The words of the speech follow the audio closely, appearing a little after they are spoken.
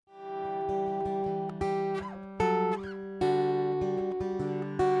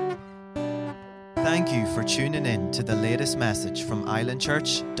Thank you for tuning in to the latest message from Island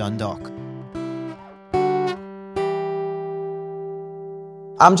Church, Dundalk.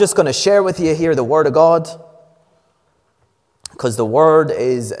 I'm just going to share with you here the Word of God, because the Word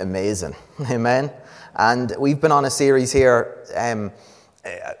is amazing. Amen. And we've been on a series here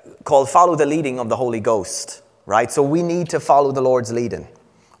called Follow the Leading of the Holy Ghost. Right? So we need to follow the Lord's leading.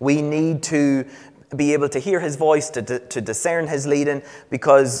 We need to be able to hear His voice, to discern His leading,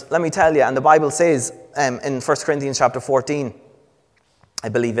 because let me tell you, and the Bible says in 1 Corinthians chapter 14, I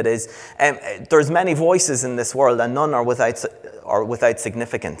believe it is, there's many voices in this world and none are without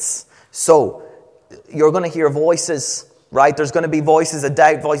significance. So you're going to hear voices, right? There's going to be voices of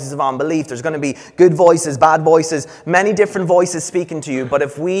doubt, voices of unbelief. There's going to be good voices, bad voices, many different voices speaking to you. But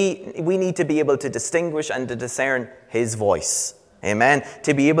if we need to be able to distinguish and to discern His voice. Amen.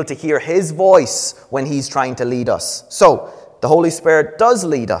 To be able to hear His voice when He's trying to lead us. So, the Holy Spirit does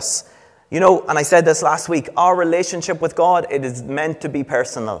lead us. You know, and I said this last week, our relationship with God, it is meant to be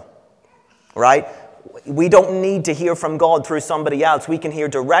personal. Right? We don't need to hear from God through somebody else. We can hear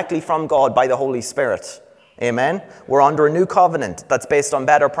directly from God by the Holy Spirit. Amen. We're under a new covenant that's based on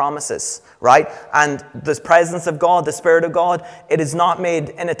better promises, right? And the presence of God, the Spirit of God, it is not made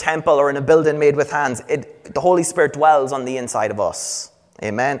in a temple or in a building made with hands. The Holy Spirit dwells on the inside of us.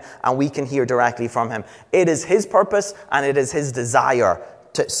 Amen. And we can hear directly from Him. It is His purpose and it is His desire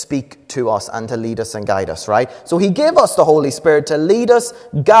to speak to us and to lead us and guide us, right? So He gave us the Holy Spirit to lead us,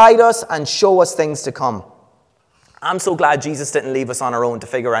 guide us, and show us things to come. I'm so glad Jesus didn't leave us on our own to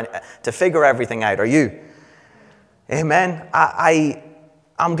figure everything out. Are you? Amen.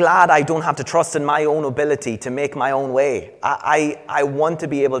 I'm glad I don't have to trust in my own ability to make my own way. I want to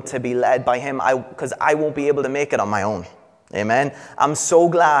be able to be led by Him because I won't be able to make it on my own. Amen. I'm so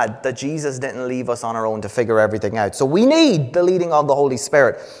glad that Jesus didn't leave us on our own to figure everything out. So we need the leading of the Holy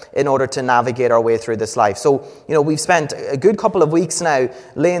Spirit in order to navigate our way through this life. So, you know, we've spent a good couple of weeks now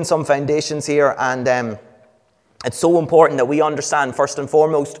laying some foundations here, and it's so important that we understand first and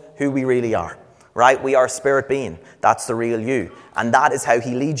foremost who we really are. Right? We are a spirit being. That's the real you. And that is how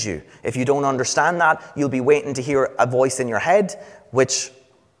He leads you. If you don't understand that, you'll be waiting to hear a voice in your head, which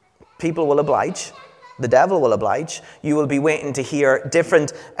people will oblige. The devil will oblige. You will be waiting to hear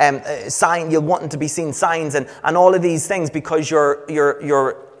different signs. You'll want to be seeing signs and all of these things because you're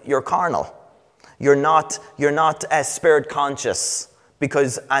carnal. You're not spirit conscious.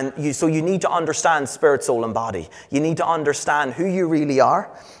 So you need to understand spirit, soul, and body. You need to understand who you really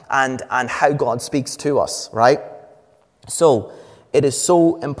are and how God speaks to us, right? So it is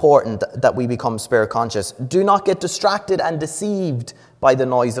so important that we become spirit conscious. Do not get distracted and deceived by the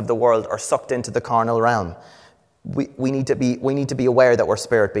noise of the world or sucked into the carnal realm. We need to be aware that we're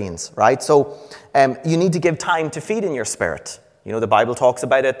spirit beings, right? So you need to give time to feed in your spirit. You know, the Bible talks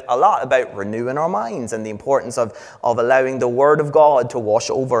about it a lot, about renewing our minds and the importance of allowing the Word of God to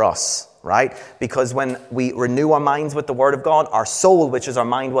wash over us, right? Because when we renew our minds with the Word of God, our soul, which is our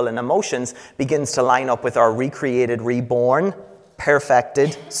mind, will, and emotions, begins to line up with our recreated, reborn,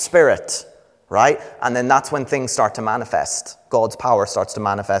 perfected spirit, right? And then that's when things start to manifest. God's power starts to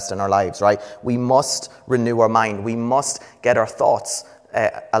manifest in our lives, right? We must renew our mind. We must get our thoughts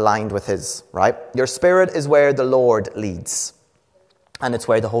aligned with His, right? Your spirit is where the Lord leads. And it's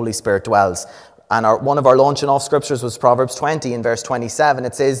where the Holy Spirit dwells. And one of our launching off scriptures was Proverbs 20 in verse 27.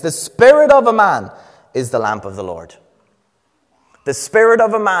 It says, the spirit of a man is the lamp of the Lord. The spirit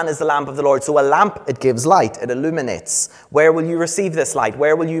of a man is the lamp of the Lord. So a lamp, it gives light. It illuminates. Where will you receive this light?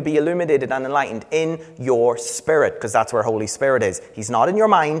 Where will you be illuminated and enlightened? In your spirit, because that's where Holy Spirit is. He's not in your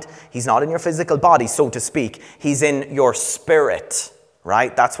mind. He's not in your physical body, so to speak. He's in your spirit.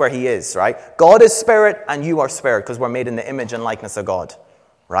 Right? That's where He is, right? God is spirit and you are spirit because we're made in the image and likeness of God,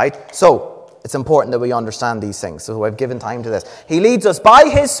 right? So it's important that we understand these things. So I've given time to this. He leads us by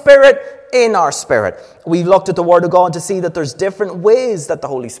His Spirit in our spirit. We've looked at the Word of God to see that there's different ways that the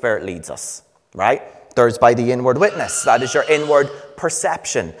Holy Spirit leads us, right? There's by the inward witness. That is your inward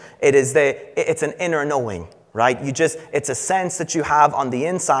perception. It's an inner knowing. Right? It's a sense that you have on the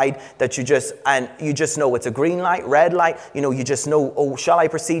inside that you just know it's a green light, red light. You know, you just know, oh, shall I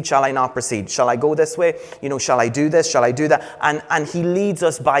proceed? Shall I not proceed? Shall I go this way? You know, shall I do this? Shall I do that? And He leads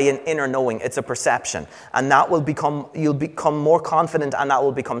us by an inner knowing. It's a perception. And you'll become more confident and that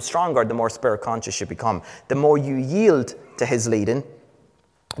will become stronger the more spirit conscious you become. The more you yield to His leading,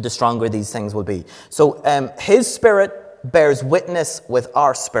 the stronger these things will be. So His Spirit bears witness with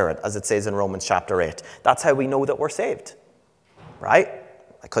our spirit, as it says in Romans chapter 8. That's how we know that we're saved, right?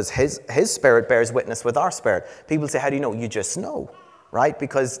 Because His Spirit bears witness with our spirit. People say, how do you know? You just know, right?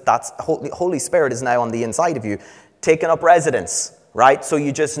 Because that's Holy Spirit is now on the inside of you, taking up residence, right? So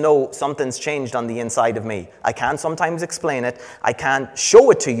you just know something's changed on the inside of me. I can't sometimes explain it. I can't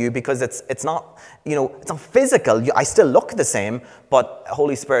show it to you because it's not, it's not physical. I still look the same, but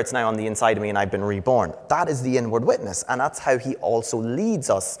Holy Spirit's now on the inside of me and I've been reborn. That is the inward witness, and that's how he also leads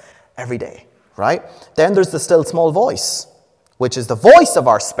us every day, right? Then there's the still small voice, which is the voice of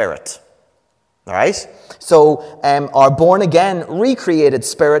our spirit. All right? So our born-again, recreated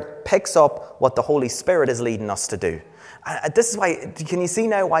spirit picks up what the Holy Spirit is leading us to do. This is why, can you see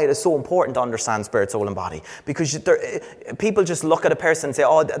now why it is so important to understand spirit, soul, and body? Because people just look at a person and say,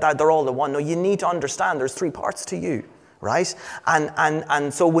 oh, they're all the one. No, you need to understand there's 3 parts to you, right?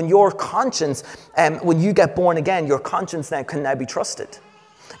 And so when your conscience, when you get born again, your conscience now can now be trusted.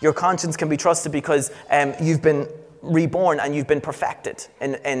 Your conscience can be trusted because you've been reborn and you've been perfected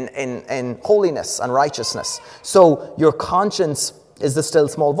in holiness and righteousness. So your conscience is the still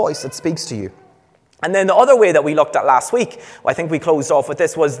small voice that speaks to you. And then the other way that we looked at last week, I think we closed off with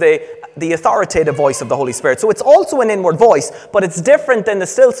this, was the authoritative voice of the Holy Spirit. So it's also an inward voice, but it's different than the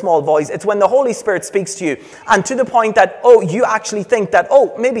still small voice. It's when the Holy Spirit speaks to you, and to the point that, you actually think that,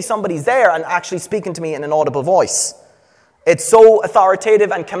 maybe somebody's there and actually speaking to me in an audible voice. It's so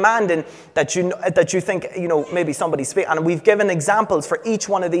authoritative and commanding that you think, maybe somebody's speaking. And we've given examples for each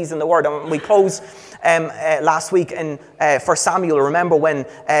one of these in the Word. And we closed last week in 1 Samuel. Remember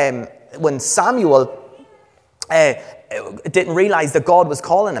when Samuel didn't realize that God was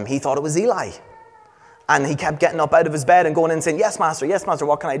calling him. He thought it was Eli. And he kept getting up out of his bed and going in and saying, yes, master,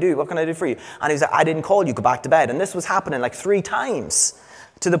 what can I do? What can I do for you? And he was like, I didn't call you, go back to bed. And this was happening like 3 times.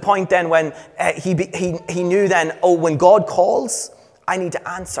 To the point then when he knew then, when God calls, I need to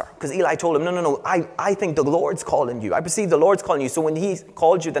answer. Because Eli told him, no, I think the Lord's calling you. I perceive the Lord's calling you. So when he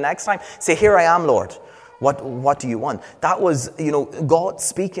called you the next time, say, here I am, Lord. What do you want? That was, God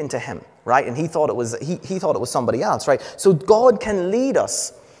speaking to him, right? And he thought it was he thought it was somebody else, right? So God can lead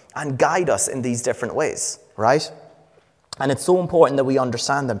us and guide us in these different ways, right? And it's so important that we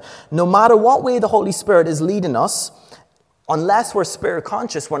understand them. No matter what way the Holy Spirit is leading us, unless we're spirit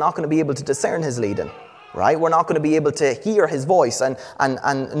conscious, we're not going to be able to discern his leading, right? We're not going to be able to hear his voice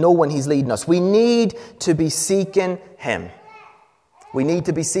and know when he's leading us. We need to be seeking him. We need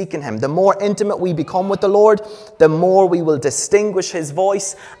to be seeking him. The more intimate we become with the Lord, the more we will distinguish his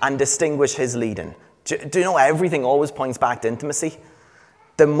voice and distinguish his leading. Do you know everything always points back to intimacy?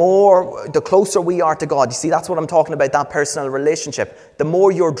 The closer we are to God, you see, that's what I'm talking about, that personal relationship. The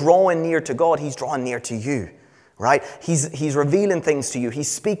more you're drawing near to God, he's drawing near to you. Right? He's revealing things to you. He's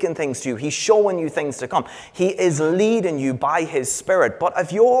speaking things to you. He's showing you things to come. He is leading you by his Spirit. But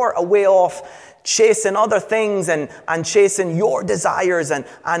if you're a way off chasing other things and chasing your desires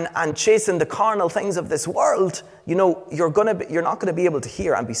and chasing the carnal things of this world, you're not going to be able to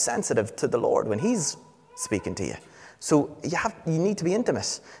hear and be sensitive to the Lord when he's speaking to you. So you need to be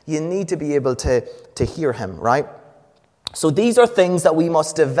intimate. You need to be able to hear him, right? So these are things that we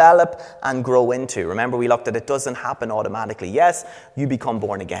must develop and grow into. Remember, we looked at it doesn't happen automatically. Yes, you become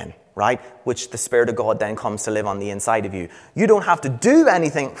born again, right? Which the Spirit of God then comes to live on the inside of you. You don't have to do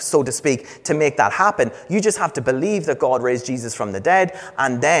anything, so to speak, to make that happen. You just have to believe that God raised Jesus from the dead,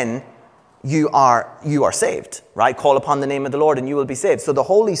 and then you are saved, right? Call upon the name of the Lord and you will be saved. So the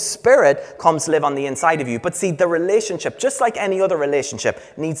Holy Spirit comes to live on the inside of you. But see, the relationship, just like any other relationship,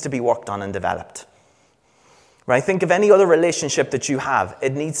 needs to be worked on and developed. Right? Think of any other relationship that you have. You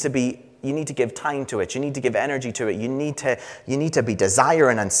need to give time to it. You need to give energy to it. You need to be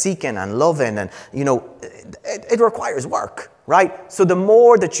desiring and seeking and loving, and it requires work, right? So the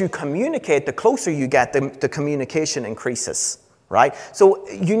more that you communicate, the closer you get, the communication increases, right? So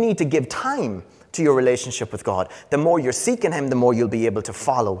you need to give time to your relationship with God. The more you're seeking him, the more you'll be able to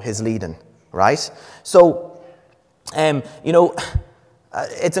follow his leading, right? So,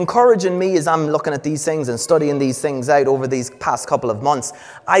 it's encouraging me as I'm looking at these things and studying these things out over these past couple of months.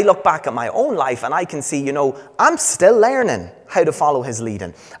 I look back at my own life and I can see, I'm still learning how to follow his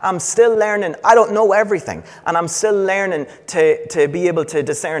leading. I'm still learning. I don't know everything. And I'm still learning to be able to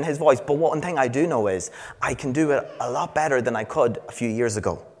discern his voice. But one thing I do know is I can do it a lot better than I could a few years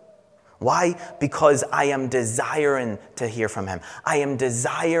ago. Why? Because I am desiring to hear from him. I am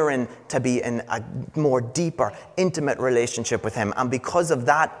desiring to be in a more deeper, intimate relationship with him. And because of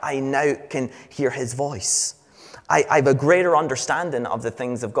that, I now can hear his voice. I have a greater understanding of the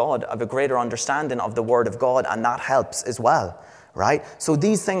things of God. I have a greater understanding of the Word of God, and that helps as well, right? So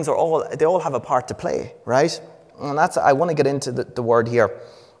these things they all have a part to play, right? And I want to get into the Word here,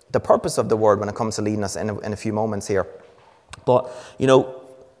 the purpose of the Word when it comes to leading us in a few moments here. But,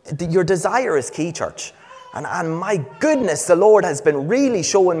 your desire is key, church. And my goodness, the Lord has been really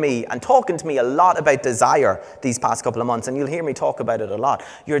showing me and talking to me a lot about desire these past couple of months. And you'll hear me talk about it a lot.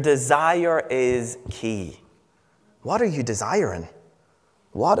 Your desire is key. What are you desiring?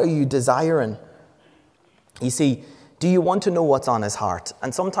 What are you desiring? You see, do you want to know what's on his heart?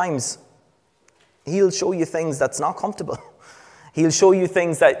 And sometimes he'll show you things that's not comfortable. He'll show you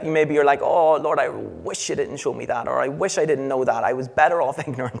things that maybe you're like, oh, Lord, I wish you didn't show me that, or I wish I didn't know that. I was better off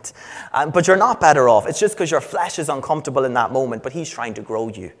ignorant. But you're not better off. It's just because your flesh is uncomfortable in that moment, but he's trying to grow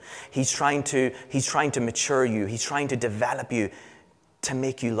you. He's trying to mature you. He's trying to develop you to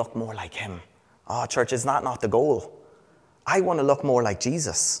make you look more like him. Oh, church, is that not the goal? I want to look more like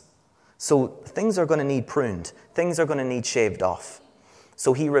Jesus. So things are going to need pruned. Things are going to need shaved off.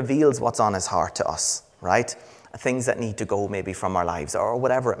 So he reveals what's on his heart to us, right? Things that need to go maybe from our lives or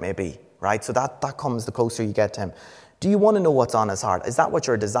whatever it may be, right? So that comes the closer you get to him. Do you want to know what's on his heart? Is that what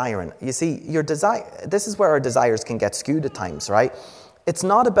you're desiring? You see, this is where our desires can get skewed at times, right? It's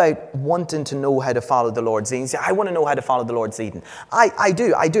not about wanting to know how to follow the Lord's leading. I want to know how to follow the Lord's leading. I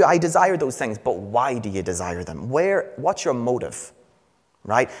do. I desire those things, but why do you desire them? What's your motive,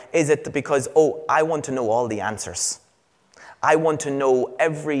 right? Is it because, I want to know all the answers. I want to know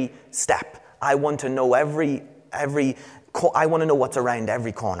every step. I want to know I want to know what's around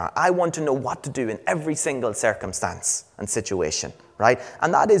every corner. I want to know what to do in every single circumstance and situation, right?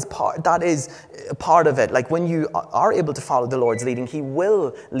 And that is part of it. Like when you are able to follow the Lord's leading, he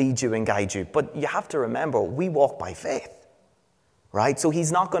will lead you and guide you. But you have to remember, we walk by faith, right? So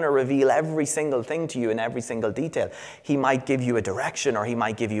he's not going to reveal every single thing to you in every single detail. He might give you a direction, or he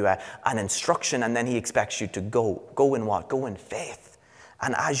might give you an instruction, and then he expects you to go. Go in what? Go in faith.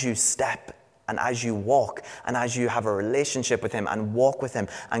 And as you step and as you walk, and as you have a relationship with him and walk with him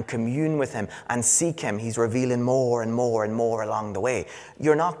and commune with him and seek him, he's revealing more and more and more along the way.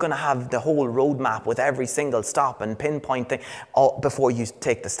 You're not going to have the whole roadmap with every single stop and pinpoint thing before you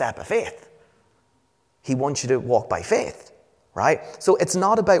take the step of faith. He wants you to walk by faith, right? So it's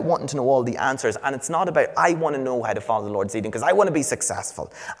not about wanting to know all the answers, and it's not about, I want to know how to follow the Lord's leading because I want to be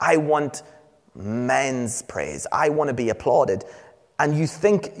successful. I want men's praise. I want to be applauded. And you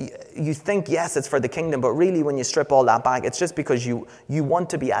think, yes, it's for the kingdom, but really when you strip all that back, it's just because you want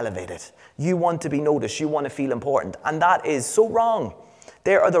to be elevated. You want to be noticed. You want to feel important. And that is so wrong.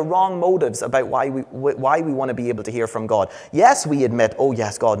 There are the wrong motives about why we want to be able to hear from God. Yes, we admit, oh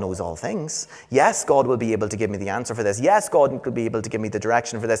yes, God knows all things. Yes, God will be able to give me the answer for this. Yes, God will be able to give me the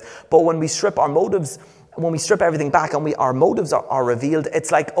direction for this. But when we strip our motives, when we strip everything back and our motives are revealed,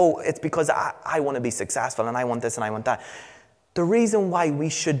 it's like, it's because I want to be successful and I want this and I want that. The reason why we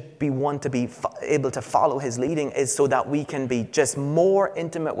should want to be able to follow his leading is so that we can be just more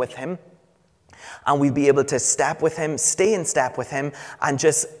intimate with him, and we'll be able to step with him, stay in step with him, and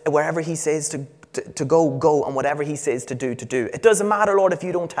just wherever he says to go, and whatever he says to do. It doesn't matter, Lord, if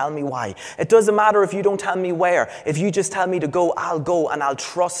you don't tell me why. It doesn't matter if you don't tell me where. If you just tell me to go and I'll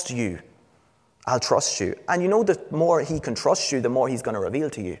trust you. I'll trust you. And you know, the more he can trust you, the more he's going to reveal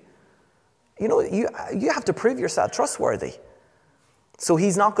to you. You know, you have to prove yourself trustworthy. So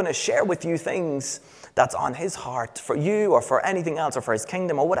he's not going to share with you things that's on his heart for you or for anything else or for his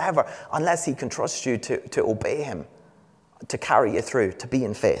kingdom or whatever, unless he can trust you to obey him, to carry you through, to be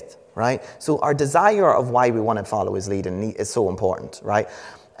in faith, right? So our desire of why we want to follow his leading is so important, right?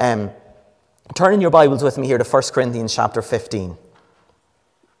 Turn in your Bibles with me here to 1 Corinthians chapter 15.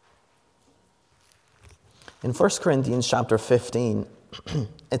 In 1 Corinthians chapter 15,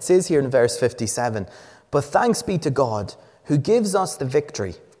 it says here in verse 57, "But thanks be to God, who gives us the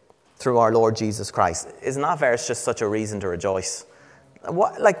victory through our Lord Jesus Christ." Isn't that verse just such a reason to rejoice?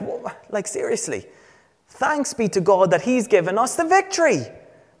 Like seriously. Thanks be to God that he's given us the victory.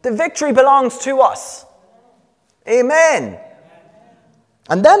 The victory belongs to us. Amen.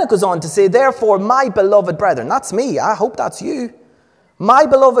 And then it goes on to say, "Therefore, my beloved brethren," that's me, I hope that's you. "My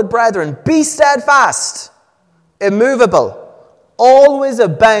beloved brethren, be steadfast, immovable, always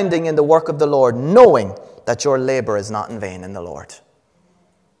abounding in the work of the Lord, knowing that your labor is not in vain in the Lord."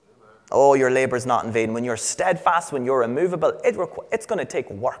 Oh, your labor is not in vain. When you're steadfast, when you're immovable, it's going to take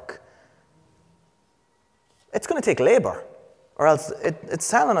work. It's going to take labor. Or else it's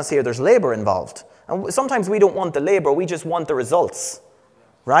telling us here there's labor involved. And sometimes we don't want the labor, we just want the results.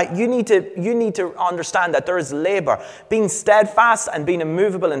 Right? You need to understand that there is labor. Being steadfast and being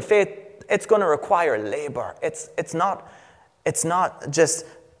immovable in faith, it's going to require labor. It's not just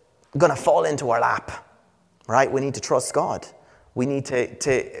going to fall into our lap. Right? We need to trust God. We're going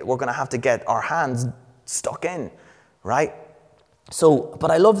to have to get our hands stuck in, right? So, but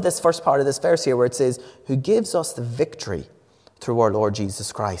I love this first part of this verse here where it says, "Who gives us the victory through our Lord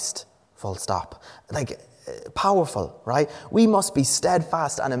Jesus Christ." Full stop. Like powerful, right? We must be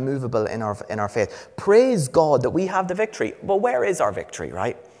steadfast and immovable in our faith. Praise God that we have the victory. But where is our victory,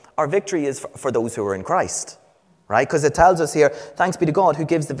 right? Our victory is for those who are in Christ, right? Because it tells us here, thanks be to God who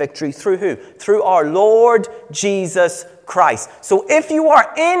gives the victory through who? Through our Lord Jesus Christ. So if you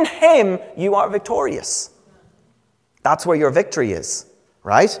are in him, you are victorious. That's where your victory is,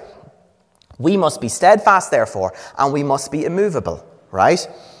 right? We must be steadfast, therefore, and we must be immovable, right?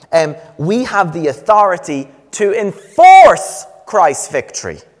 We have the authority to enforce Christ's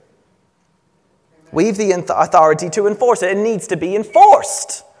victory. We have the authority to enforce it. It needs to be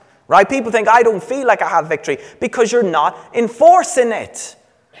enforced, right? People think, I don't feel like I have victory, because you're not enforcing it.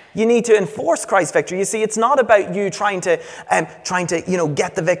 You need to enforce Christ's victory. You see, it's not about you trying to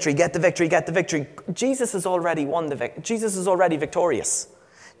get the victory. Jesus has already won the victory. Jesus is already victorious.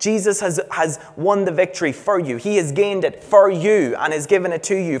 Jesus has won the victory for you. He has gained it for you and has given it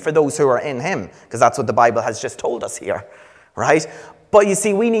to you for those who are in him, because that's what the Bible has just told us here, right? But you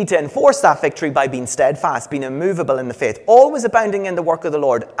see, we need to enforce that victory by being steadfast, being immovable in the faith, always abounding in the work of the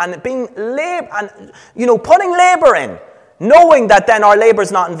Lord, and putting labor in, knowing that then our labor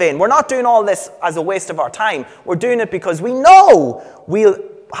is not in vain. We're not doing all this as a waste of our time. We're doing it because we know we'll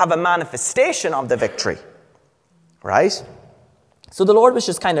have a manifestation of the victory, right? So the Lord was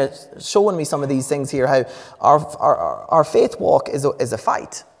just kind of showing me some of these things here, how our faith walk is a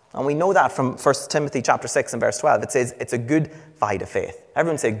fight. And we know that from 1 Timothy chapter 6 and verse 12. It says it's a good fight of faith.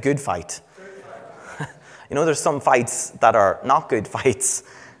 Everyone say good fight. There's some fights that are not good fights.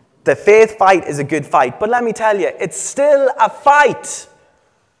 The faith fight is a good fight. But let me tell you, it's still a fight.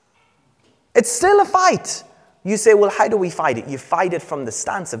 It's still a fight. You say, well, how do we fight it? You fight it from the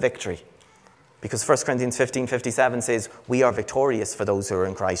stance of victory. Because 1 Corinthians 15:57 says, we are victorious for those who are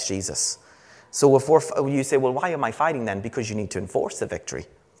in Christ Jesus. So you say, well, why am I fighting then? Because you need to enforce the victory.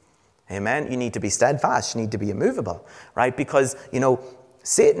 Amen? You need to be steadfast. You need to be immovable, right? Because,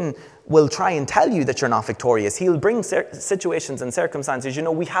 Satan will try and tell you that you're not victorious. He'll bring situations and circumstances.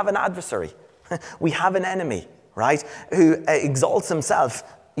 We have an adversary. We have an enemy, right? Who exalts himself,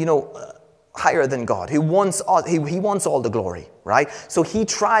 higher than God. Who wants he wants all the glory, right? So he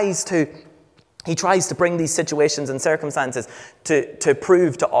tries to bring these situations and circumstances to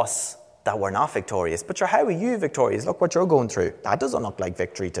prove to us that we're not victorious. But how are you victorious? Look what you're going through. That doesn't look like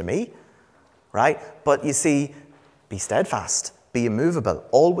victory to me, right? But you see, be steadfast, be immovable,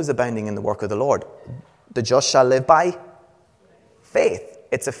 always abounding in the work of the Lord. The just shall live by faith.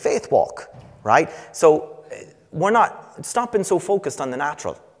 It's a faith walk, right? So stop being so focused on the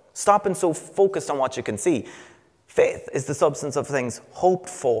natural. Stop being so focused on what you can see. Faith is the substance of things hoped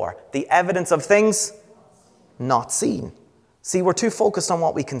for, the evidence of things not seen. See, we're too focused on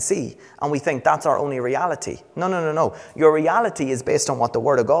what we can see, and we think that's our only reality. No. Your reality is based on what the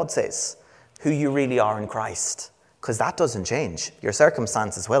Word of God says, who you really are in Christ, because that doesn't change. Your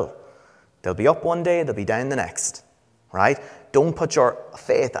circumstances will. They'll be up one day, they'll be down the next, right? Don't put your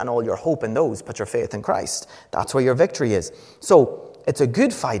faith and all your hope in those. Put your faith in Christ. That's where your victory is. So, it's a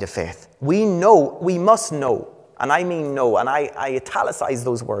good fight of faith. We must know. And I mean know, and I italicize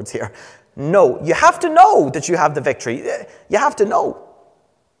those words here. No, you have to know that you have the victory. You have to know,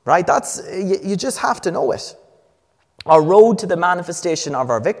 right? You just have to know it. Our road to the manifestation of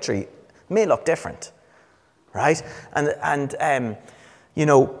our victory may look different, right? And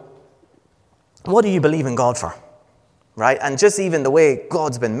what do you believe in God for? Right? And just even the way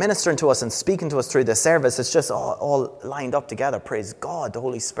God's been ministering to us and speaking to us through this service, it's just all lined up together. Praise God. The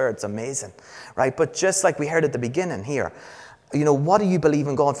Holy Spirit's amazing. Right? But just like we heard at the beginning here, what do you believe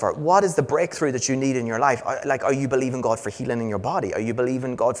in God for? What is the breakthrough that you need in your life? Are you believing God for healing in your body? Are you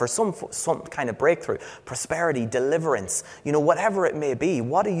believing God for some kind of breakthrough, prosperity, deliverance? Whatever it may be,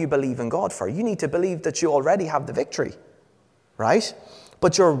 what do you believe in God for? You need to believe that you already have the victory. Right?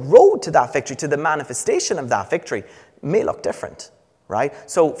 But your road to that victory, to the manifestation of that victory, may look different, right?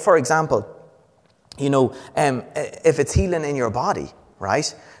 So, for example, if it's healing in your body,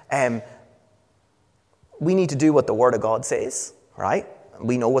 right? We need to do what the Word of God says, right?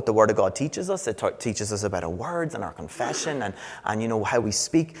 We know what the Word of God teaches us. It teaches us about our words and our confession and how we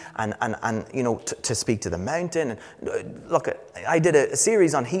speak and to speak to the mountain. And look, I did a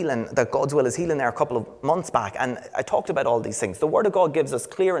series on healing, that God's will is healing there a couple of months back, and I talked about all these things. The Word of God gives us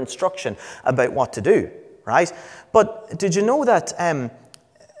clear instruction about what to do. Right? But did you know that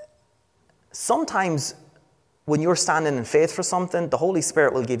sometimes when you're standing in faith for something, the Holy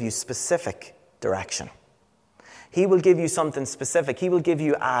Spirit will give you specific direction. He will give you something specific. He will give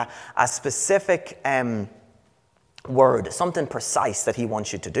you a specific word, something precise that he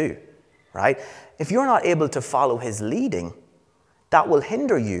wants you to do. Right? If you're not able to follow his leading, that will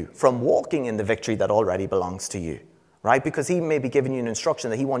hinder you from walking in the victory that already belongs to you, right? Because he may be giving you an instruction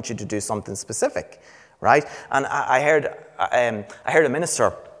that he wants you to do something specific, right? And I heard a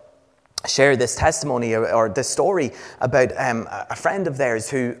minister share this testimony or this story about a friend of theirs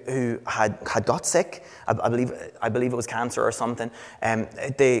who had got sick. I believe it was cancer or something.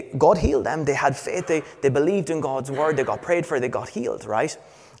 God healed them. They had faith. They believed in God's word. They got prayed for. They got healed, right?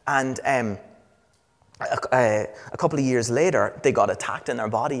 And a couple of years later, they got attacked in their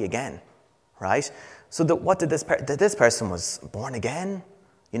body again, right? So what did this person was born again?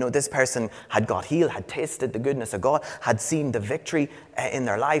 You know, this person had got healed, had tasted the goodness of God, had seen the victory in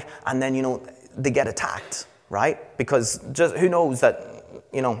their life, and then, you know, they get attacked, right? Because just who knows that,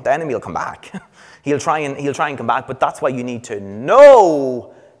 you know, the enemy will come back. he'll try and come back, but that's why you need to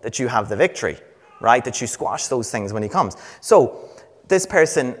know that you have the victory, right? That you squash those things when he comes. So this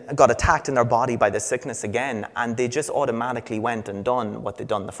person got attacked in their body by the sickness again, and they just automatically went and done what they'd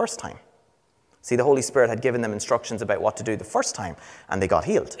done the first time. See, the Holy Spirit had given them instructions about what to do the first time, and they got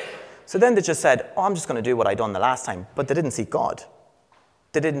healed. So then they just said, I'm just going to do what I done the last time. But they didn't seek God.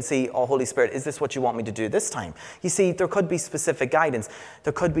 They didn't see, Holy Spirit, is this what you want me to do this time? You see, there could be specific guidance.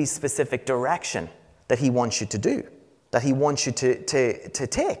 There could be specific direction that he wants you to do, that he wants you to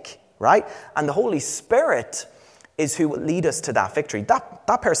take, right? And the Holy Spirit is who will lead us to that victory.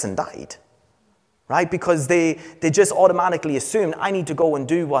 That person died, right? Because they just automatically assumed, I need to go and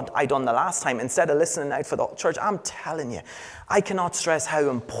do what I done the last time instead of listening out for the church. I'm telling you, I cannot stress how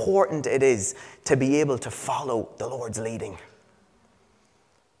important it is to be able to follow the Lord's leading.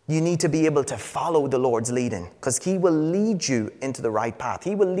 You need to be able to follow the Lord's leading because he will lead you into the right path.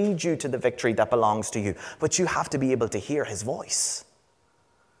 He will lead you to the victory that belongs to you. But you have to be able to hear his voice.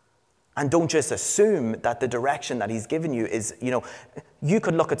 And don't just assume that the direction that he's given you is, you know, you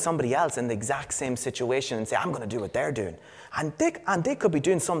could look at somebody else in the exact same situation and say, I'm going to do what they're doing. And they could be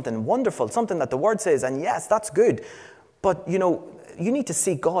doing something wonderful, something that the word says, and yes, that's good. But, you know, you need to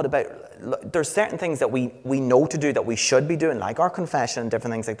seek God about, there's certain things that we know to do that we should be doing, like our confession and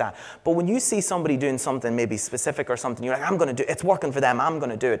different things like that. But when you see somebody doing something maybe specific or something, you're like, I'm going to do it. It's working for them. I'm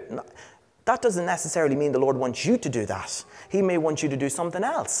going to do it. That doesn't necessarily mean the Lord wants you to do that. He may want you to do something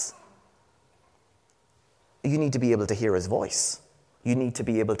else. You need to be able to hear his voice. You need to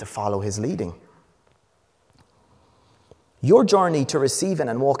be able to follow his leading. Your journey to receiving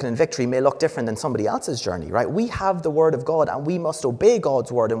and walking in victory may look different than somebody else's journey, right? We have the word of God and we must obey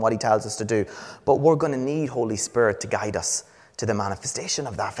God's word and what he tells us to do. But we're going to need Holy Spirit to guide us to the manifestation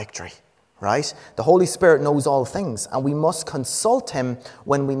of that victory, right? The Holy Spirit knows all things and we must consult him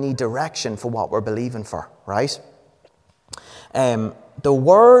when we need direction for what we're believing for, right? The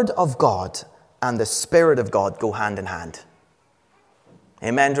word of God and the Spirit of God go hand in hand.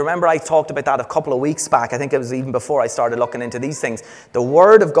 Amen. Do you remember I talked about that a couple of weeks back? I think it was even before I started looking into these things. The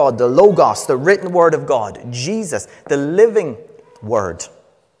Word of God, the Logos, the written Word of God, Jesus, the living Word.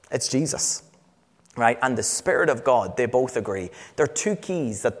 It's Jesus, right? And the Spirit of God, they both agree. There are two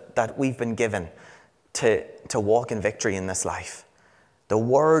keys that we've been given to walk in victory in this life. The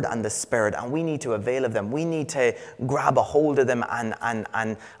Word and the Spirit, and we need to avail of them. We need to grab a hold of them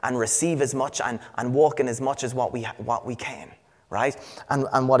and receive as much and walk in as much as what we can, right?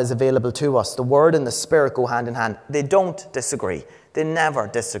 And what is available to us. The Word and the Spirit go hand in hand. They don't disagree. They never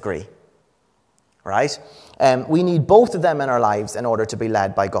disagree, right? We need both of them in our lives in order to be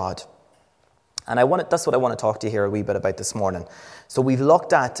led by God. And that's what I want to talk to you here a wee bit about this morning. So we've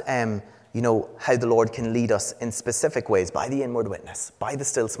looked at how the Lord can lead us in specific ways by the inward witness, by the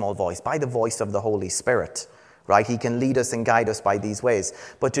still small voice, by the voice of the Holy Spirit, right? He can lead us and guide us by these ways.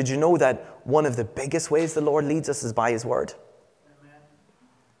 But did you know that one of the biggest ways the Lord leads us is by his word? Amen.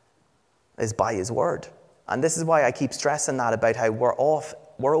 Is by his word. And this is why I keep stressing that about how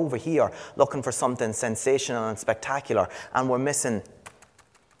we're over here looking for something sensational and spectacular, and we're missing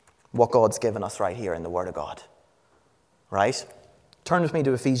what God's given us right here in the Word of God, right? Turn with me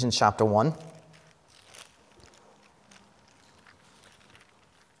to Ephesians chapter 1.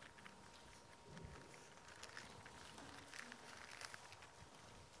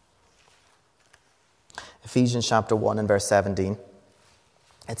 Ephesians chapter 1 and verse 17.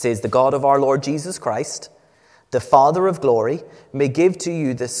 It says, the God of our Lord Jesus Christ, the Father of glory, may give to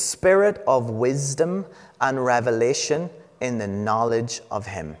you the spirit of wisdom and revelation in the knowledge of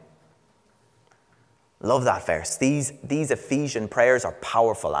him. Love that verse. These Ephesian prayers are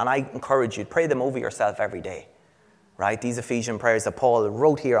powerful, and I encourage you to pray them over yourself every day, right? These Ephesian prayers that Paul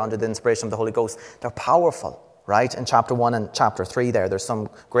wrote here under the inspiration of the Holy Ghost, they're powerful, right? In chapter 1 and chapter 3 there's some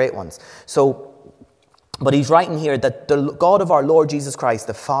great ones. So But he's writing here that the God of our Lord Jesus Christ,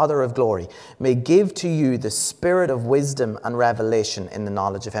 the Father of glory, may give to you the spirit of wisdom and revelation in the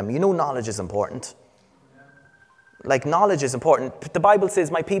knowledge of him. You know, knowledge is important. Like, knowledge is important. The Bible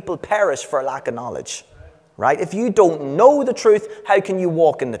says, my people perish for a lack of knowledge. Right? If you don't know the truth, how can you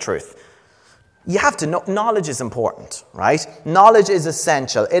walk in the truth? You have to know. Knowledge is important. Right? Knowledge is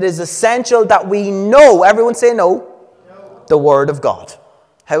essential. It is essential that we know. Everyone say no. The Word of God.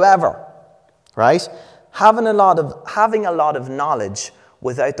 However, right? Having a lot of knowledge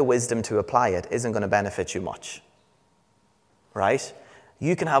without the wisdom to apply it isn't going to benefit you much. Right?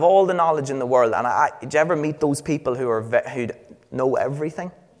 You can have all the knowledge in the world. And did you ever meet those people who know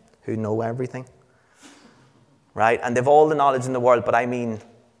everything? Who know everything? Right? And they've all the knowledge in the world, but I mean,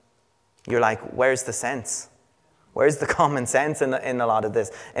 you're like, where's the sense? Where's the common sense in a lot of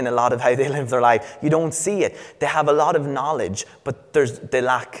this? In a lot of how they live their life? You don't see it. They have a lot of knowledge, but they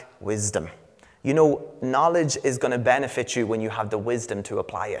lack wisdom. You know, knowledge is going to benefit you when you have the wisdom to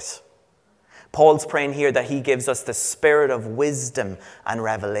apply it. Paul's praying here that he gives us the spirit of wisdom and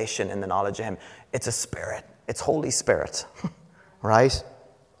revelation in the knowledge of him. It's a spirit. It's Holy Spirit. Right?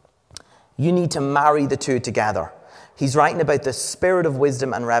 You need to marry the two together. He's writing about the spirit of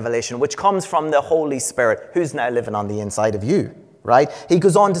wisdom and revelation, which comes from the Holy Spirit, who's now living on the inside of you. Right? He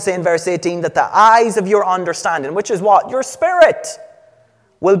goes on to say in verse 18 that the eyes of your understanding, which is what? Your spirit,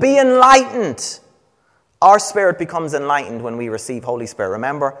 will be enlightened. Our spirit becomes enlightened when we receive Holy Spirit.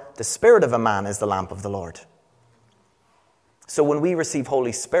 Remember, the spirit of a man is the lamp of the Lord. So when we receive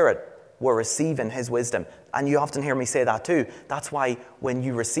Holy Spirit, we're receiving his wisdom. And you often hear me say that too. That's why when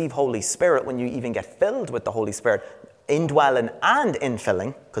you receive Holy Spirit, when you even get filled with the Holy Spirit, indwelling and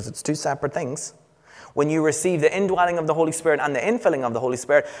infilling, because it's two separate things. When you receive the indwelling of the Holy Spirit and the infilling of the Holy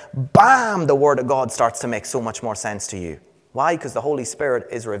Spirit, bam, the Word of God starts to make so much more sense to you. Why? Because the Holy Spirit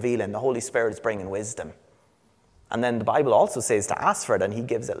is revealing. The Holy Spirit is bringing wisdom. And then the Bible also says to ask for it, and he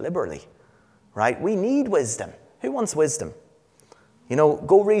gives it liberally. Right? We need wisdom. Who wants wisdom? You know,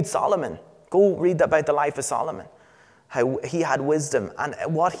 go read Solomon. Go read about the life of Solomon. How he had wisdom. And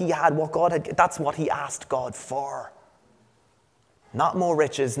what he had, what God had, that's what he asked God for. Not more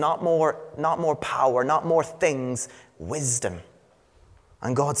riches, not more power, not more things. Wisdom.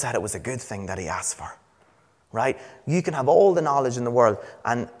 And God said it was a good thing that he asked for. Right? You can have all the knowledge in the world,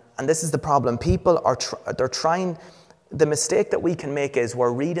 and this is the problem. People they're trying. The mistake that we can make is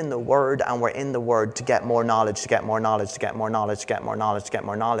we're reading the Word and we're in the Word to get more knowledge, to get more knowledge, to get more knowledge, to get more knowledge, to get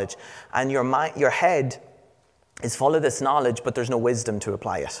more knowledge, and your head is full of this knowledge, but there's no wisdom to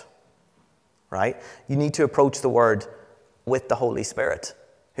apply it. Right? You need to approach the Word with the Holy Spirit,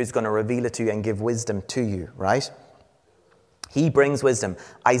 who's going to reveal it to you and give wisdom to you. Right? He brings wisdom.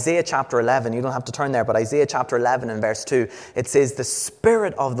 Isaiah chapter 11, you don't have to turn there, but Isaiah chapter 11 and verse 2, it says, the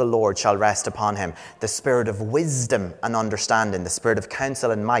Spirit of the Lord shall rest upon him, the Spirit of wisdom and understanding, the Spirit of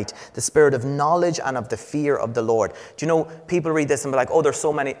counsel and might, the Spirit of knowledge and of the fear of the Lord. Do you know, people read this and be like, oh, there's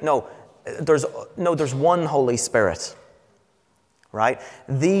so many. No, there's one Holy Spirit. Right?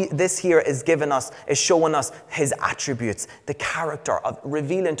 This here is showing us his attributes, the character, of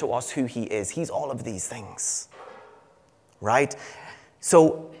revealing to us who he is. He's all of these things. Right?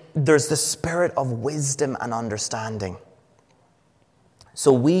 So there's the spirit of wisdom and understanding.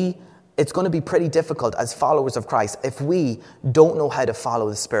 So it's going to be pretty difficult as followers of Christ if we don't know how to follow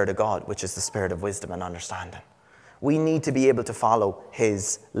the Spirit of God, which is the spirit of wisdom and understanding. We need to be able to follow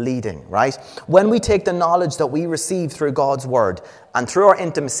his leading, right? When we take the knowledge that we receive through God's word and through our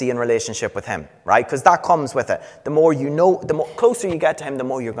intimacy and relationship with him, right? Because that comes with it. The more you know, the closer you get to him, the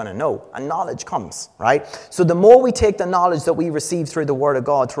more you're going to know. And knowledge comes, right? So the more we take the knowledge that we receive through the word of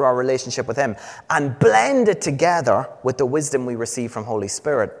God, through our relationship with him, and blend it together with the wisdom we receive from Holy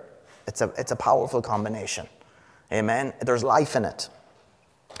Spirit, it's a powerful combination. Amen? There's life in it.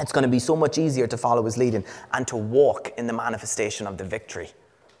 It's going to be so much easier to follow his leading and to walk in the manifestation of the victory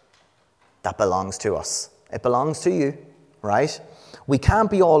that belongs to us. It belongs to you, right? We can't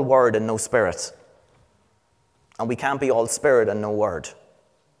be all word and no spirit. And we can't be all spirit and no word,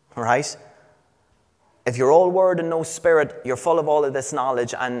 right? If you're all word and no spirit, you're full of all of this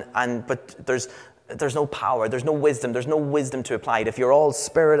knowledge, but there's no power, there's no wisdom to apply it. If you're all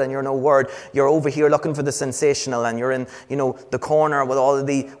spirit and you're no word, you're over here looking for the sensational, and you're in, the corner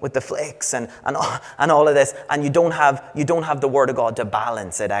with the flicks and all of this, and you don't have the word of God to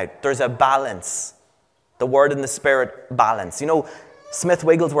balance it out. There's a balance. The word and the spirit balance. Smith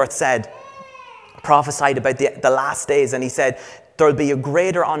Wigglesworth prophesied about the last days, and he said there'll be a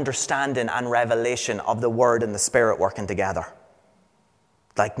greater understanding and revelation of the word and the spirit working together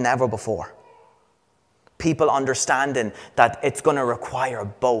like never before. People understanding that it's going to require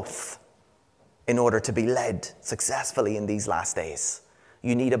both. in order to be led successfully in these last days.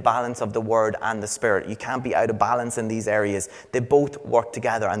 You need a balance of the Word and the Spirit. You can't be out of balance in these areas. They both work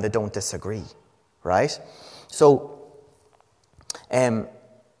together and they don't disagree, right? So,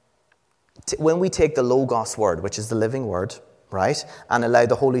 when we take the Logos Word, which is the living Word, right, and allow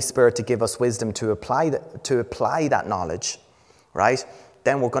the Holy Spirit to give us wisdom to apply that knowledge, right,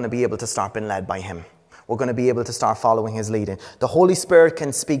 then we're going to be able to start being led by Him. We're going to be able to start following His leading. The Holy Spirit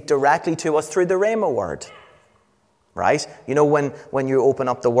can speak directly to us through the Rhema Word, right? You know, when you open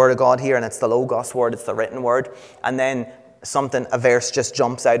up the Word of God here and it's the Logos Word, it's the written Word, and then a verse just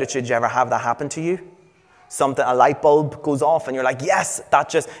jumps out at you. Did you ever have that happen to you? A light bulb goes off and you're like, yes,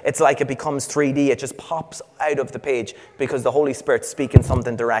 it's like it becomes 3D. It just pops out of the page because the Holy Spirit's speaking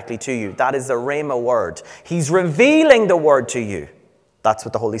something directly to you. That is the Rhema Word. He's revealing the Word to you. That's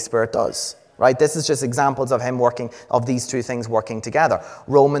what the Holy Spirit does, right? This is just examples of Him working, of these two things working together.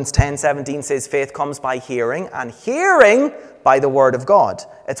 Romans 10:17 says, faith comes by hearing, and hearing by the Word of God.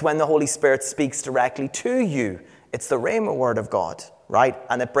 It's when the Holy Spirit speaks directly to you. It's the Rhema Word of God, right?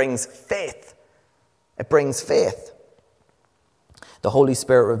 And it brings faith. It brings faith. The Holy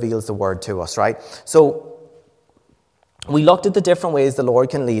Spirit reveals the Word to us, right? So we looked at the different ways the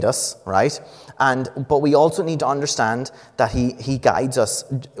Lord can lead us, right? But we also need to understand that He guides us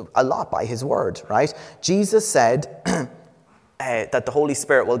a lot by His Word, right? Jesus said that the Holy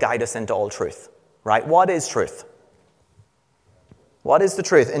Spirit will guide us into all truth, right? What is truth? What is the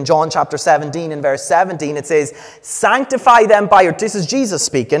truth? In John chapter 17, in verse 17, it says, sanctify them by your... This is Jesus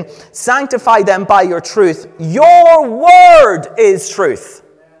speaking. Sanctify them by your truth. Your word is truth.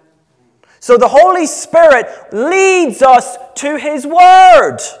 So the Holy Spirit leads us to His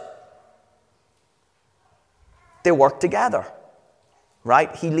word. They work together,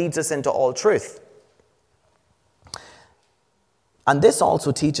 right? He leads us into all truth. And this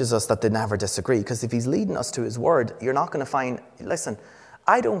also teaches us that they never disagree, because if He's leading us to His word, you're not going to find, listen,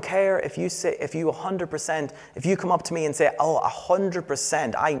 I don't care if you 100%, if you come up to me and say,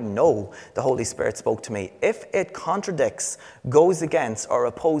 100%, I know the Holy Spirit spoke to me. If it contradicts, goes against, or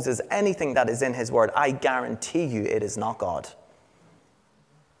opposes anything that is in His word, I guarantee you it is not God.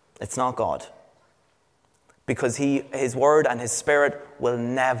 It's not God. Because His word and His Spirit will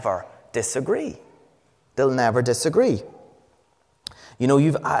never disagree. They'll never disagree. You know,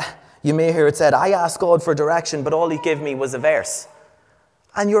 you may hear it said, I asked God for direction, but all He gave me was a verse.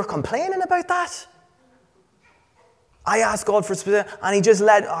 And you're complaining about that? I asked God for specific, and He just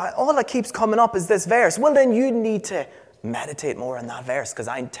all that keeps coming up is this verse. Well, then you need to meditate more on that verse, because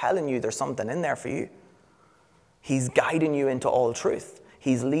I'm telling you there's something in there for you. He's guiding you into all truth.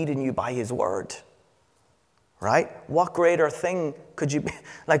 He's leading you by His word. Right? What greater thing could you be?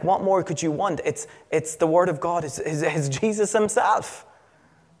 Like, what more could you want? It's the word of God. It's Jesus Himself.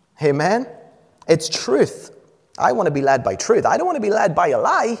 Amen? It's truth. I want to be led by truth. I don't want to be led by a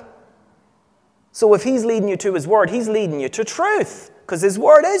lie. So if He's leading you to His word, He's leading you to truth, because His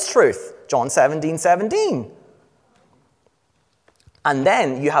word is truth. John 17:17. And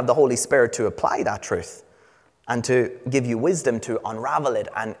then you have the Holy Spirit to apply that truth and to give you wisdom to unravel it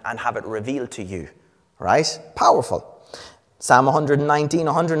and have it revealed to you. Right? Powerful. Psalm 119,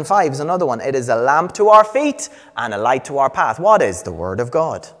 105 is another one. It is a lamp to our feet and a light to our path. What is the word of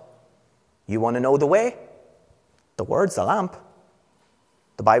God? You want to know the way? The word's a lamp.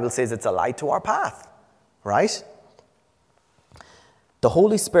 The Bible says it's a light to our path. Right? The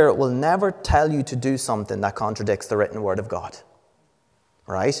Holy Spirit will never tell you to do something that contradicts the written word of God.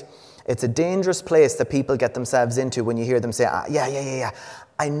 Right? It's a dangerous place that people get themselves into when you hear them say, yeah.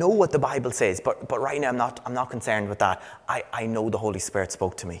 I know what the Bible says, but right now I'm not concerned with that. I know the Holy Spirit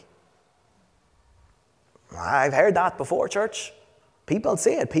spoke to me. I've heard that before, church. People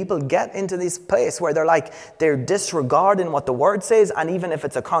say it. People get into this place where they're disregarding what the Word says, and even if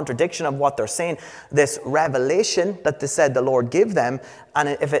it's a contradiction of what they're saying, this revelation that they said the Lord gave them, and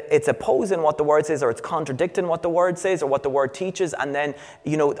if it's opposing what the Word says, or it's contradicting what the Word says, or what the Word teaches, and then,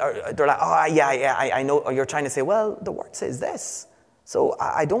 they're like, I know, or you're trying to say, well, the Word says this. So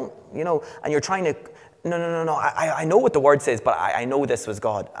I don't, and you're trying to, no, I know what the Word says, but I know this was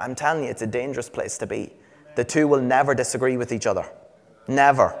God. I'm telling you, it's a dangerous place to be. The two will never disagree with each other.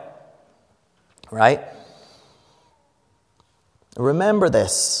 Never. Right? Remember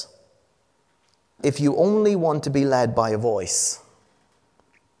this. If you only want to be led by a voice,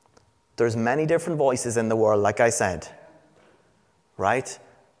 there's many different voices in the world, like I said. Right?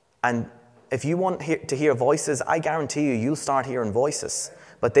 And if you want to hear voices, I guarantee you'll start hearing voices.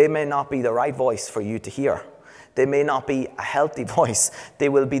 But they may not be the right voice for you to hear. They may not be a healthy voice. They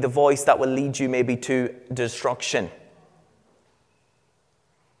will be the voice that will lead you maybe to destruction.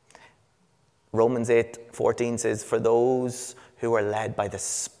 Romans 8:14 says, for those who are led by the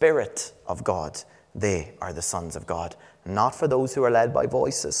Spirit of God, they are the sons of God. Not for those who are led by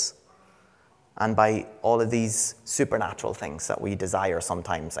voices and by all of these supernatural things that we desire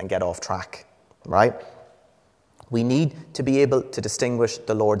sometimes and get off track, right? We need to be able to distinguish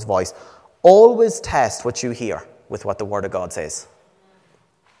the Lord's voice. Always test what you hear with what the Word of God says.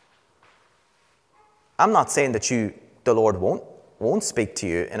 I'm not saying that the Lord won't speak to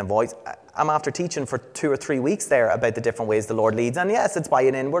you in a voice. I'm after teaching for 2 or 3 weeks there about the different ways the Lord leads. And yes, it's by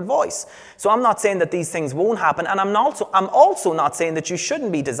an inward voice. So I'm not saying that these things won't happen. And I'm also not saying that you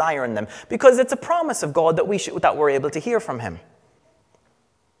shouldn't be desiring them, because it's a promise of God that we're able to hear from Him.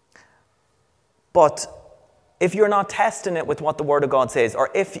 But if you're not testing it with what the Word of God says, or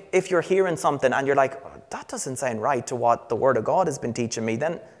if you're hearing something and you're like, oh, that doesn't sound right to what the Word of God has been teaching me,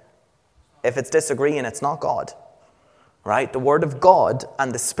 then if it's disagreeing, it's not God. Right? The Word of God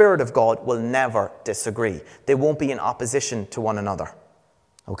and the Spirit of God will never disagree. They won't be in opposition to one another.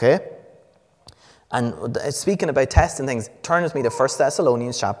 Okay? And speaking about testing things, turn with me to 1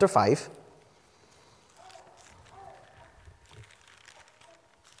 Thessalonians chapter 5.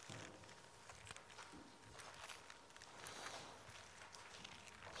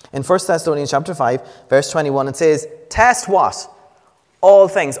 In 1 Thessalonians chapter 5, verse 21, it says, test what? All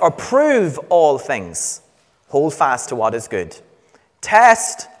things, or prove all things. Hold fast to what is good.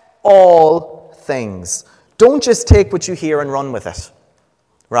 Test all things. Don't just take what you hear and run with it.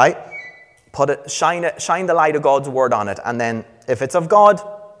 Right? Shine the light of God's word on it, and then if it's of God,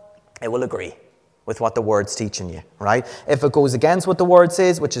 it will agree with what the word's teaching you. Right? If it goes against what the word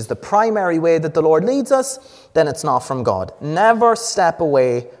says, which is the primary way that the Lord leads us, then it's not from God. Never step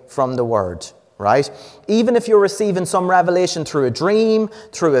away from the word. Right? Even if you're receiving some revelation through a dream,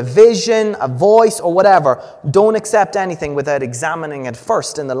 through a vision, a voice, or whatever, don't accept anything without examining it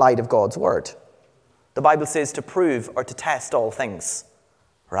first in the light of God's word. The Bible says to prove or to test all things.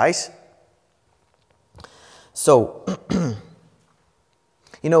 Right? So,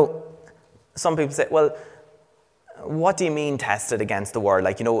 some people say, well, what do you mean tested against the word?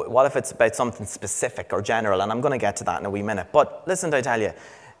 Like, what if it's about something specific or general? And I'm going to get to that in a wee minute. But listen, I tell you,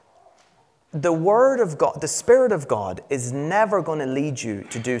 the Word of God, the Spirit of God, is never going to lead you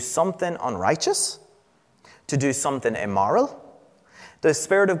to do something unrighteous, to do something immoral. The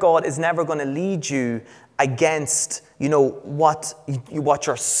Spirit of God is never going to lead you against, what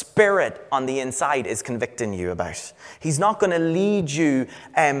your spirit on the inside is convicting you about. He's not going to lead you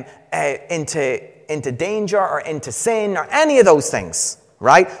into danger or into sin or any of those things,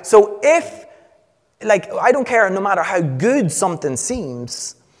 right? So I don't care, no matter how good something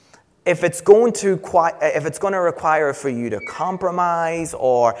seems, if it's going to require for you to compromise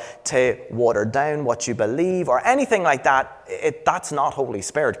or to water down what you believe or anything like that, that's not Holy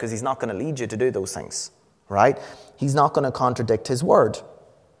Spirit, because He's not going to lead you to do those things, right? He's not going to contradict His word.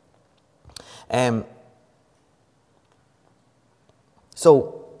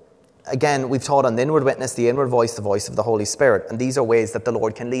 So, again, we've taught on the inward witness, the inward voice, the voice of the Holy Spirit, and these are ways that the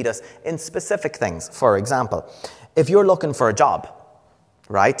Lord can lead us in specific things. For example, if you're looking for a job,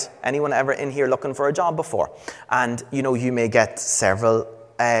 right? Anyone ever in here looking for a job before? And, you may get several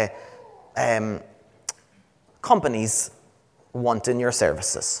companies wanting your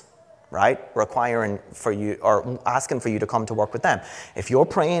services, right? Requiring for you or asking for you to come to work with them. If you're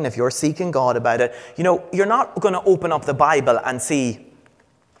praying, if you're seeking God about it, you're not going to open up the Bible and see,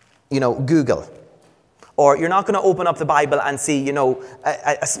 Google. Or you're not going to open up the Bible and see,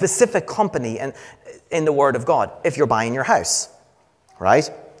 a specific company in the Word of God if you're buying your house.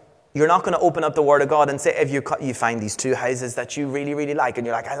 Right? You're not going to open up the Word of God and say, if you find these 2 houses that you really, really like, and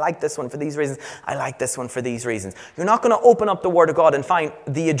you're like, I like this one for these reasons, I like this one for these reasons. You're not going to open up the Word of God and find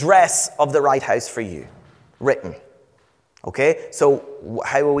the address of the right house for you written. Okay? So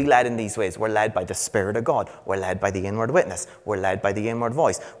how are we led in these ways? We're led by the Spirit of God. We're led by the inward witness. We're led by the inward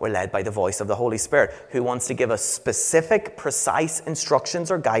voice. We're led by the voice of the Holy Spirit, who wants to give us specific, precise instructions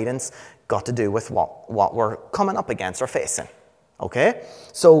or guidance got to do with what we're coming up against or facing. Okay?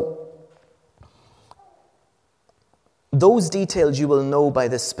 So, those details you will know by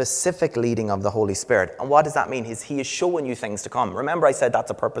the specific leading of the Holy Spirit. And what does that mean? He is showing you things to come. Remember I said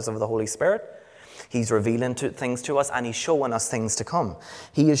that's a purpose of the Holy Spirit? He's revealing things to us, and He's showing us things to come.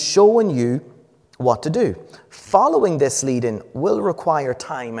 He is showing you what to do. Following this leading will require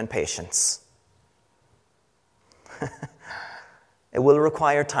time and patience. It will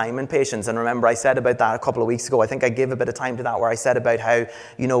require time and patience. And remember, I said about that a couple of weeks ago. I think I gave a bit of time to that, where I said about how,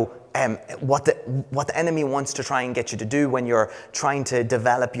 what the enemy wants to try and get you to do when you're trying to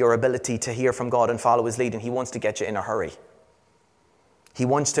develop your ability to hear from God and follow His leading. He wants to get you in a hurry. He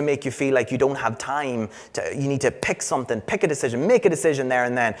wants to make you feel like you don't have time. You need to pick something, pick a decision, make a decision there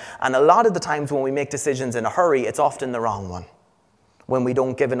and then. And a lot of the times when we make decisions in a hurry, it's often the wrong one. When we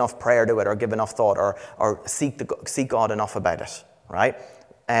don't give enough prayer to it or give enough thought or seek God enough about it, right?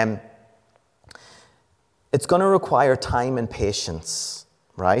 It's going to require time and patience,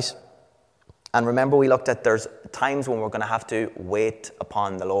 right? And remember, we looked at there's times when we're going to have to wait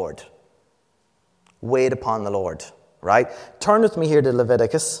upon the Lord. Wait upon the Lord. Right? Turn with me here to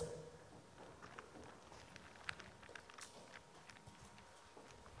Leviticus.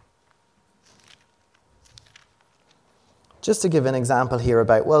 Just to give an example here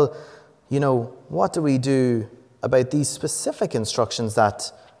about, well, what do we do about these specific instructions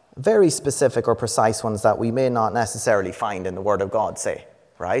that, very specific or precise ones that we may not necessarily find in the Word of God, say,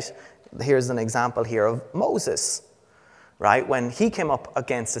 right? Here's an example here of Moses, right? When he came up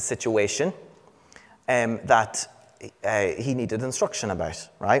against a situation that he needed instruction about,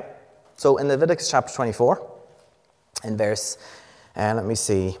 right? So in Leviticus chapter 24, in verse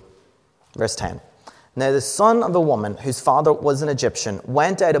 10. Now the son of a woman whose father was an Egyptian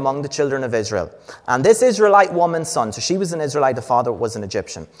went out among the children of Israel. And this Israelite woman's son, so she was an Israelite, the father was an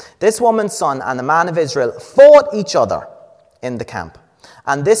Egyptian. This woman's son and the man of Israel fought each other in the camp.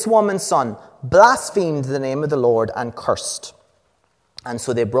 And this woman's son blasphemed the name of the Lord and cursed. And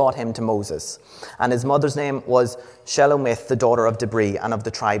so they brought him to Moses. And his mother's name was Shelomith, the daughter of Debri, and of the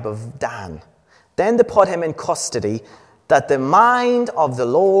tribe of Dan. Then they put him in custody, that the mind of the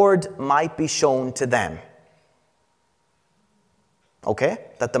Lord might be shown to them. Okay?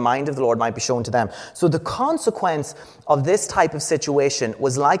 That the mind of the Lord might be shown to them. So the consequence of this type of situation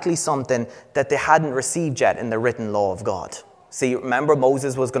was likely something that they hadn't received yet in the written law of God. See, remember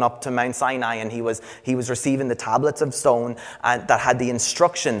Moses was going up to Mount Sinai and he was receiving the tablets of stone and that had the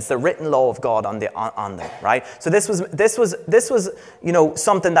instructions, the written law of God on them, right? So this was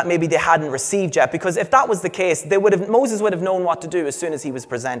something that maybe they hadn't received yet, because if that was the case, Moses would have known what to do as soon as he was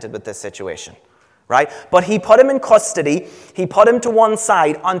presented with this situation, right? But he put him in custody, he put him to one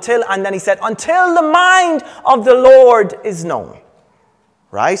side and then he said, until the mind of the Lord is known.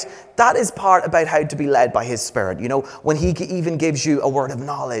 Right? That is part about how to be led by his Spirit. When he even gives you a word of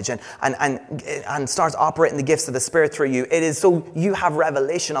knowledge and starts operating the gifts of the Spirit through you, it is so you have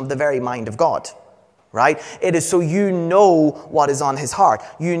revelation of the very mind of God. Right? It is so you know what is on his heart.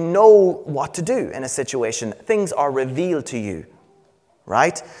 You know what to do in a situation. Things are revealed to you.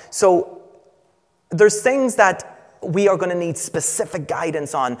 Right? So there's things that we are going to need specific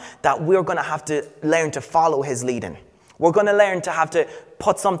guidance on, that we're going to have to learn to follow his leading. We're going to learn to have to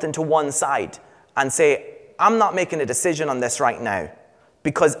put something to one side and say, I'm not making a decision on this right now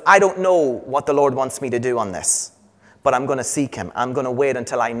because I don't know what the Lord wants me to do on this. But I'm going to seek him. I'm going to wait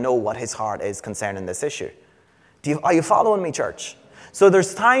until I know what his heart is concerning this issue. Are you following me, church? So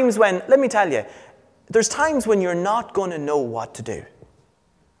there's times when, let me tell you, there's times when you're not going to know what to do.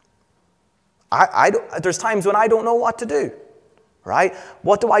 There's times when I don't know what to do. Right?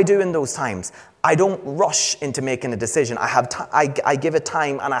 What do I do in those times? I don't rush into making a decision. I give it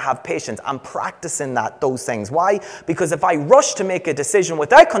time and I have patience. I'm practicing those things. Why? Because if I rush to make a decision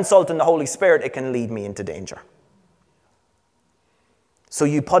without consulting the Holy Spirit, it can lead me into danger. So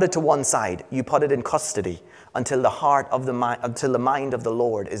you put it to one side. You put it in custody until the mind of the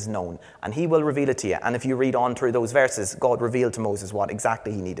Lord is known, and he will reveal it to you. And if you read on through those verses, God revealed to Moses what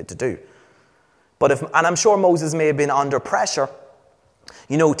exactly he needed to do. And I'm sure Moses may have been under pressure,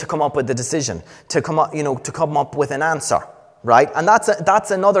 to come up with the decision, to come up with an answer, right? And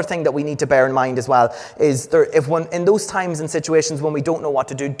that's another thing that we need to bear in mind as well, is in those times and situations when we don't know what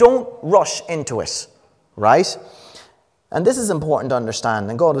to do, don't rush into it, right? And this is important to understand,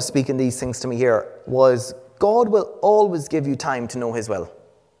 and God was speaking these things to me here, was God will always give you time to know his will.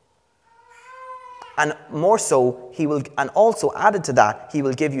 And more so, and also added to that, he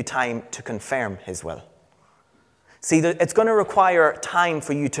will give you time to confirm his will. See, it's going to require time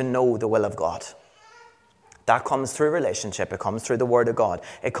for you to know the will of God. That comes through relationship. It comes through the Word of God.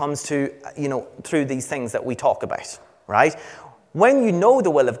 It comes through these things that we talk about, right? When you know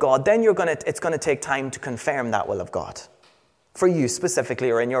the will of God, then it's going to take time to confirm that will of God. For you specifically,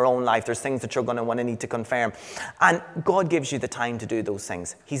 or in your own life, there's things that you're going to want to need to confirm. And God gives you the time to do those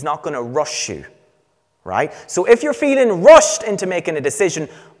things. He's not going to rush you. Right? So if you're feeling rushed into making a decision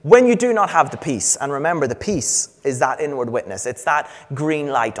when you do not have the peace, and remember the peace is that inward witness, it's that green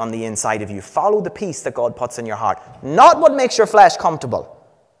light on the inside of you. Follow the peace that God puts in your heart, not what makes your flesh comfortable,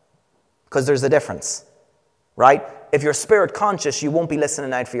 because there's a difference. Right? If you're spirit conscious, you won't be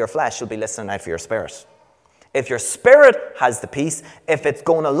listening out for your flesh, you'll be listening out for your spirit. If your spirit has the peace, if it's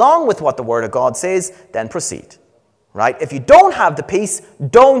going along with what the Word of God says, then proceed. right? If you don't have the peace,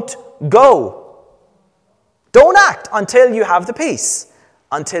 don't go. Don't act until you have the peace,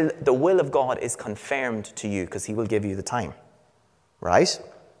 until the will of God is confirmed to you, because he will give you the time, right?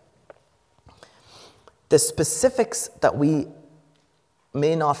 The specifics that we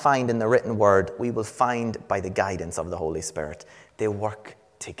may not find in the written word, we will find by the guidance of the Holy Spirit. They work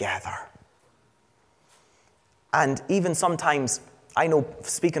together. And even sometimes, I know,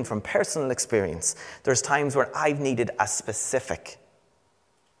 speaking from personal experience, there's times where I've needed a specific,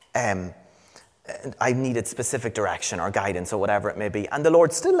 I needed specific direction or guidance or whatever it may be, and the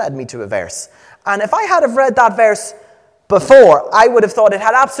Lord still led me to a verse. And if I had have read that verse before, I would have thought it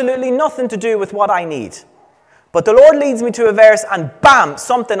had absolutely nothing to do with what I need. But the Lord leads me to a verse and bam,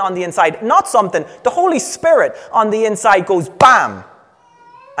 something on the inside, not something, the Holy Spirit on the inside goes bam,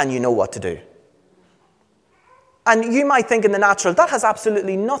 and you know what to do. And you might think in the natural, that has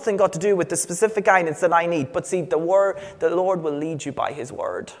absolutely nothing got to do with the specific guidance that I need. But see, the Lord will lead you by his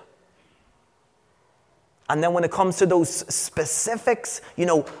word. And then when it comes to those specifics,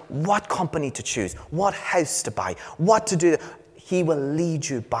 what company to choose, what house to buy, what to do, he will lead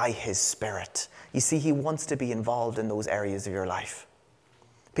you by his Spirit. You see, he wants to be involved in those areas of your life.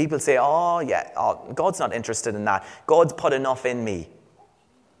 People say, God's not interested in that. God's put enough in me.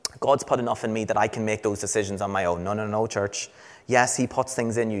 God's put enough in me that I can make those decisions on my own. No, church. Yes, he puts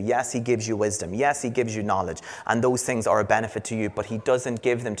things in you. Yes, he gives you wisdom. Yes, he gives you knowledge. And those things are a benefit to you, but he doesn't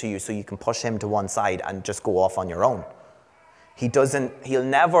give them to you so you can push him to one side and just go off on your own. He'll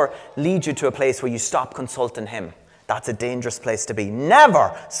never lead you to a place where you stop consulting him. That's a dangerous place to be.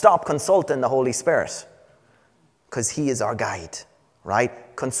 Never stop consulting the Holy Spirit, because he is our guide,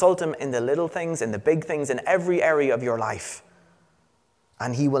 right? Consult him in the little things, in the big things, in every area of your life.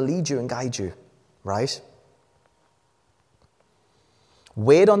 And he will lead you and guide you, right?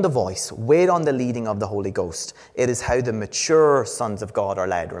 Wait on the voice, wait on the leading of the Holy Ghost. It is how the mature sons of God are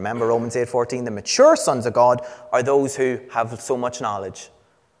led. Remember Romans 8:14, the mature sons of God are those who have so much knowledge.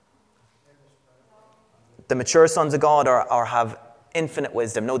 The mature sons of God are have infinite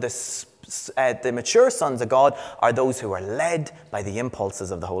wisdom. No, the mature sons of God are those who are led by the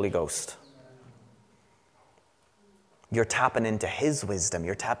impulses of the Holy Ghost. You're tapping into his wisdom.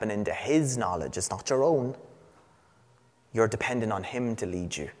 You're tapping into his knowledge. It's not your own. You're dependent on him to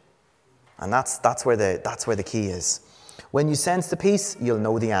lead you. And that's where the key is. When you sense the peace, you'll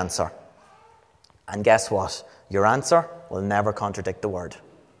know the answer. And guess what? Your answer will never contradict the word.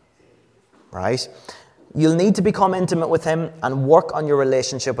 Right? You'll need to become intimate with him and work on your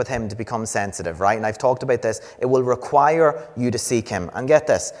relationship with him to become sensitive, right? And I've talked about this. It will require you to seek him. And get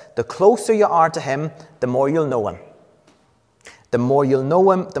this, the closer you are to him, the more you'll know him. The more you'll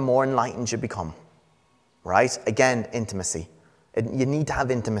know him, the more enlightened you become, right? Again, intimacy. You need to have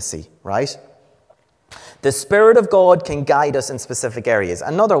intimacy, right? The Spirit of God can guide us in specific areas.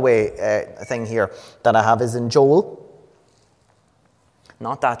 Another thing here that I have is in Joel.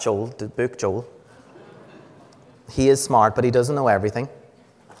 Not that Joel, the book Joel. He is smart, but he doesn't know everything.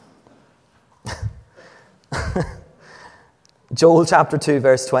 Joel chapter 2,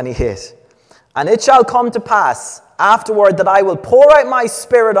 verse 28. And it shall come to pass afterward that I will pour out my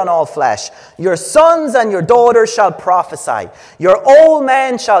Spirit on all flesh. Your sons and your daughters shall prophesy. Your old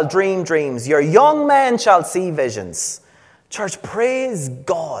men shall dream dreams. Your young men shall see visions. Church, praise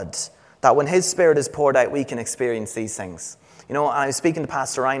God that when his Spirit is poured out, we can experience these things. I was speaking to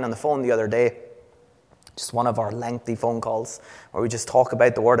Pastor Ryan on the phone the other day. Just one of our lengthy phone calls where we just talk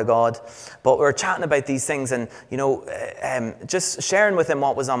about the Word of God. But we were chatting about these things and, just sharing with him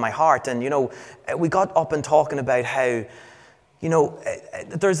what was on my heart. And, we got up and talking about how,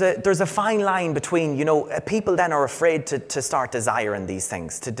 there's a fine line between, people then are afraid to start desiring these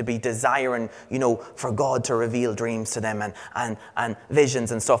things, to be desiring, for God to reveal dreams to them and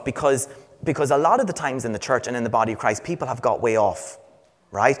visions and stuff. Because a lot of the times in the church and in the body of Christ, people have got way off.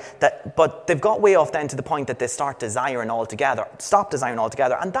 Right? But they've got way off then to the point that they stop desiring altogether.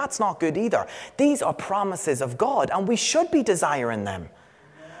 And that's not good either. These are promises of God, and we should be desiring them.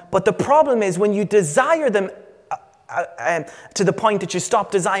 But the problem is when you desire them to the point that you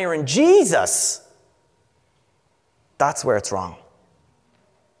stop desiring Jesus, that's where it's wrong.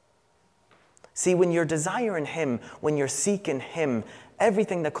 See, when you're desiring him, when you're seeking him,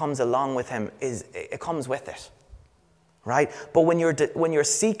 everything that comes along with him, it comes with it. Right? But when you're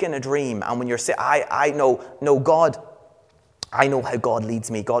seeking a dream and when you're saying, I know God, I know how God leads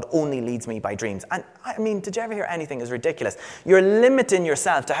me. God only leads me by dreams. And I mean, did you ever hear anything as ridiculous? You're limiting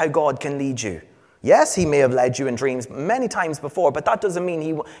yourself to how God can lead you. Yes, he may have led you in dreams many times before, but that doesn't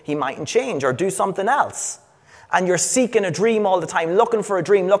mean he mightn't change or do something else. and you're seeking a dream all the time, looking for a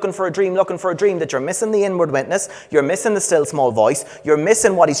dream, that you're missing the inward witness, you're missing the still small voice, you're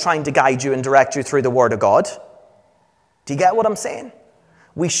missing what he's trying to guide you and direct you through the Word of God. Do you get what I'm saying?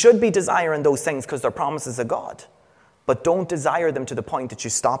 We should be desiring those things because they're promises of God. But don't desire them to the point that you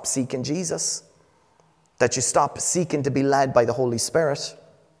stop seeking Jesus, that you stop seeking to be led by the Holy Spirit.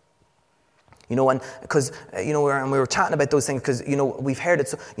 You know, and because, you know, we were chatting about those things because, you know, we've heard it,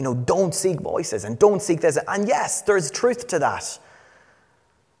 so, you know, don't seek voices and don't seek this. And yes, there's truth to that.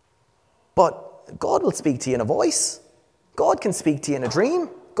 But God will speak to you in a voice. God can speak to you in a dream.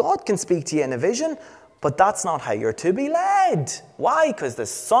 God can speak to you in a vision. But that's not how you're to be led. Why? Because the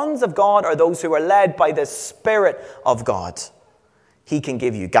sons of God are those who are led by the Spirit of God. He can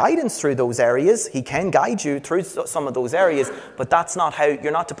give you guidance through those areas. He can guide you through some of those areas, but that's not how,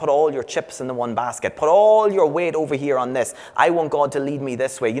 you're not to put all your chips in the one basket. Put all your weight over here on this. I want God to lead me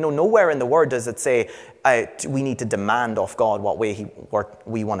this way. You know, nowhere in the Word does it say we need to demand of God what way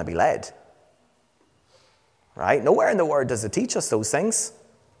we want to be led. Right? Nowhere in the Word does it teach us those things.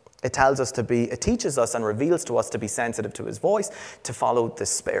 It teaches us and reveals to us to be sensitive to His voice, to follow the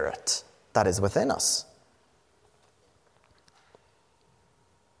Spirit that is within us.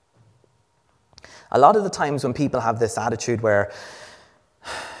 A lot of the times when people have this attitude where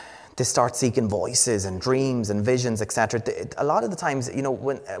they start seeking voices and dreams and visions, etc., a lot of the times, you know,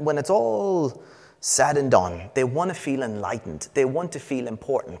 when it's all said and done, they want to feel enlightened. They want to feel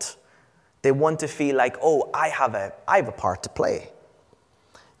important. They want to feel like, oh, I have a part to play.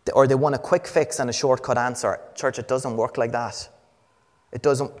 Or they want a quick fix and a shortcut answer. Church, it doesn't work like that. It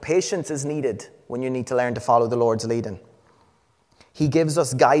doesn't. Patience is needed when you need to learn to follow the Lord's leading. He gives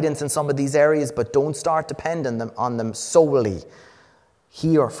us guidance in some of these areas, but don't start depending on them solely.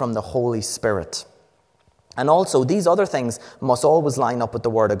 Hear from the Holy Spirit. And also, these other things must always line up with the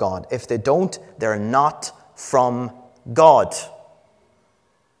Word of God. If they don't, they're not from God.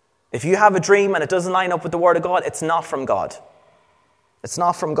 If you have a dream and it doesn't line up with the Word of God, it's not from God. It's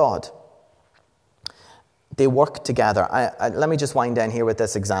not from God. They work together. Let me just wind down here with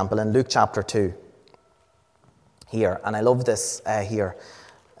this example in Luke chapter 2. Here, and I love this here,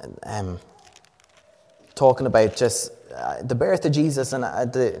 talking about just the birth of Jesus and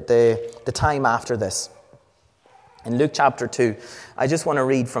the time after this. In Luke chapter 2, I just want to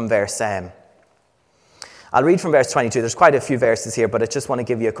read from verse, I'll read from verse 22. There's quite a few verses here, but I just want to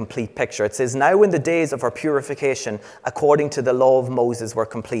give you a complete picture. It says, "Now when the days of her purification, according to the law of Moses, were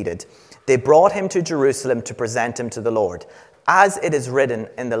completed, they brought him to Jerusalem to present him to the Lord, as it is written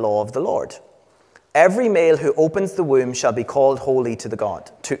in the law of the Lord. Every male who opens the womb shall be called holy to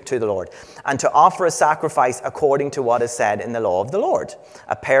the Lord, and to offer a sacrifice according to what is said in the law of the Lord,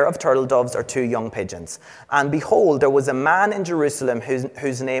 a pair of turtle doves or 2 young pigeons. And behold, there was a man in Jerusalem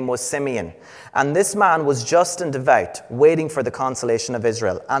whose name was Simeon. And this man was just and devout, waiting for the consolation of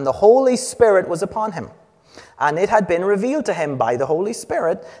Israel. And the Holy Spirit was upon him. And it had been revealed to him by the Holy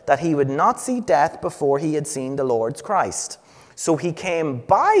Spirit that he would not see death before he had seen the Lord's Christ. So he came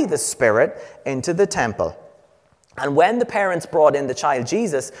by the Spirit into the temple. And when the parents brought in the child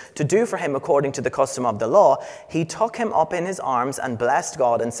Jesus to do for him according to the custom of the law, he took him up in his arms and blessed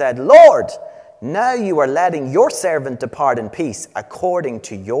God and said, Lord, now you are letting your servant depart in peace according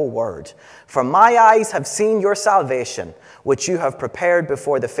to your word. For my eyes have seen your salvation, which you have prepared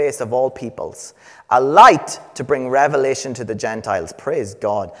before the face of all peoples, a light to bring revelation to the Gentiles, praise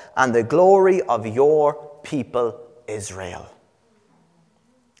God, and the glory of your people Israel.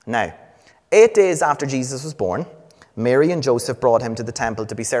 Now, 8 days after Jesus was born, Mary and Joseph brought him to the temple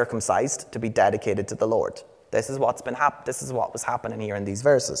to be circumcised, to be dedicated to the Lord. This is what was happening here in these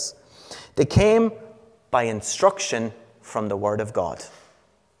verses. They came by instruction from the Word of God.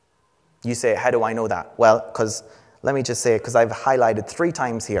 You say, how do I know that? Well, let me just say it, because I've highlighted 3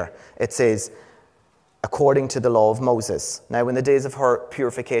 times here. It says, according to the law of Moses. Now, in the days of her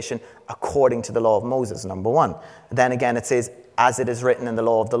purification, according to the law of Moses, number 1. Then again, it says, as it is written in the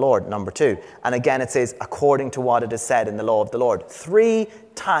law of the Lord, number 2. And again, it says, according to what it is said in the law of the Lord. 3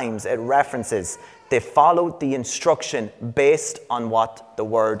 times it references they followed the instruction based on what the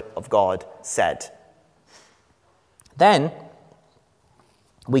Word of God said. Then,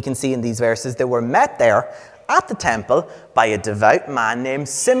 we can see in these verses, they were met there at the temple by a devout man named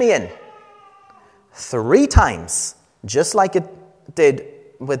Simeon. 3 times, just like it did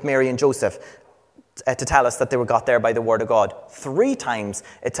with Mary and Joseph, to tell us that they were got there by the Word of God. 3 times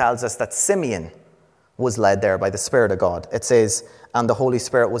it tells us that Simeon was led there by the Spirit of God. It says, and the Holy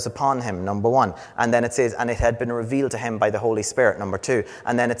Spirit was upon him, number 1. And then it says, and it had been revealed to him by the Holy Spirit, number 2.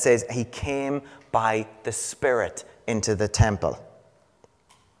 And then it says, he came by the Spirit into the temple.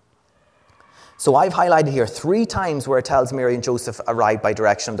 So I've highlighted here 3 times where it tells Mary and Joseph arrived by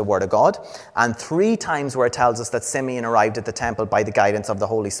direction of the Word of God, and 3 times where it tells us that Simeon arrived at the temple by the guidance of the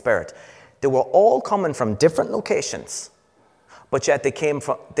Holy Spirit. They were all coming from different locations, but yet they came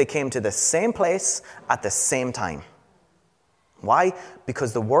to the same place at the same time. Why?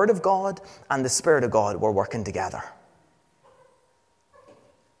 Because the Word of God and the Spirit of God were working together.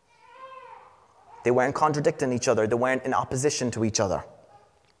 They weren't contradicting each other. They weren't in opposition to each other.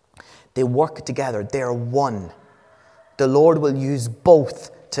 They work together. They're one. The Lord will use both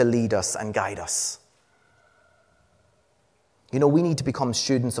to lead us and guide us. You know, we need to become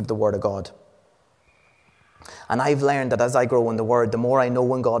students of the Word of God. And I've learned that as I grow in the Word, the more I know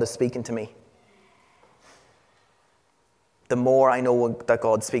when God is speaking to me. The more I know that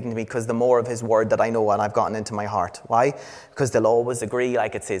God's speaking to me, because the more of His Word that I know and I've gotten into my heart. Why? Because they'll always agree,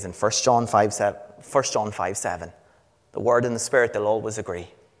 like it says in 1 John 5:7. The Word and the Spirit, they'll always agree.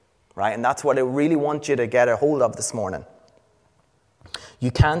 Right? And that's what I really want you to get a hold of this morning.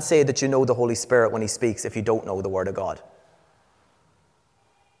 You can't say that you know the Holy Spirit when He speaks if you don't know the Word of God.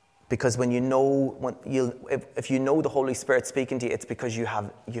 Because if you know the Holy Spirit speaking to you, it's because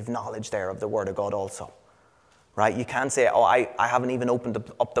you've knowledge there of the Word of God also. Right? You can't say, oh, I haven't even opened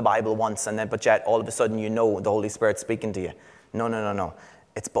up the Bible once, but yet all of a sudden you know the Holy Spirit speaking to you. No.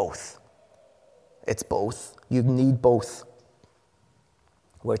 It's both. It's both. You need both.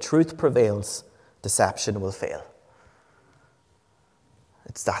 Where truth prevails, deception will fail.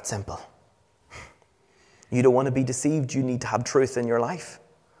 It's that simple. You don't want to be deceived. You need to have truth in your life.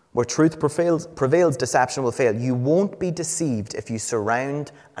 Where truth prevails, deception will fail. You won't be deceived if you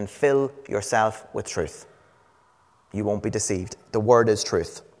surround and fill yourself with truth. You won't be deceived. The Word is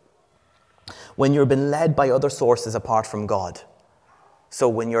truth. When you're being led by other sources apart from God. So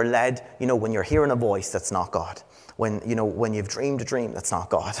when you're led, when you're hearing a voice that's not God. When you've dreamed a dream that's not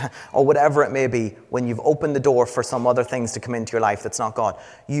God. Or whatever it may be. When you've opened the door for some other things to come into your life that's not God.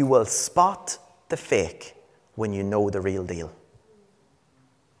 You will spot the fake when you know the real deal.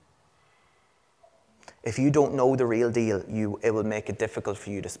 If you don't know the real deal, it will make it difficult for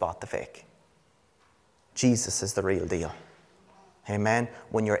you to spot the fake. Jesus is the real deal. Amen?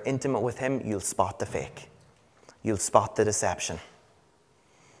 When you're intimate with Him, you'll spot the fake. You'll spot the deception.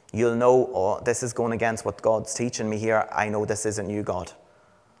 You'll know, oh, this is going against what God's teaching me here. I know this isn't you, God.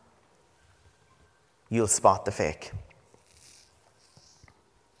 You'll spot the fake.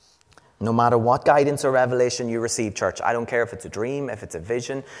 No matter what guidance or revelation you receive, church, I don't care if it's a dream, if it's a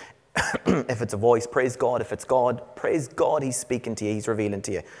vision, if it's a voice, praise God. If it's God, praise God, He's speaking to you, He's revealing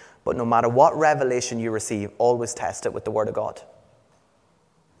to you. But no matter what revelation you receive, always test it with the Word of God.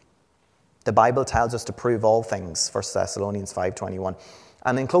 The Bible tells us to prove all things, 1 Thessalonians 5:21.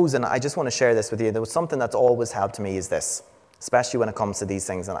 And in closing, I just want to share this with you. There was something that's always helped me is this, especially when it comes to these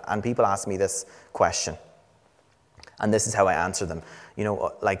things. And people ask me this question. And this is how I answer them.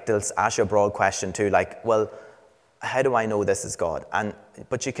 Like they'll ask you a broad question too, like, well, how do I know this is God?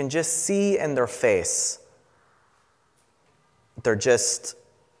 But you can just see in their face, there's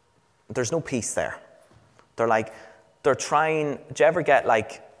no peace there. They're trying, do you ever get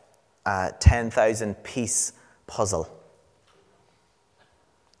like a 10,000 piece puzzle?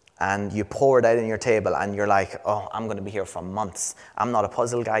 And you pour it out on your table and you're like, oh, I'm going to be here for months. I'm not a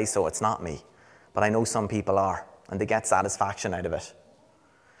puzzle guy, so it's not me. But I know some people are, and they get satisfaction out of it.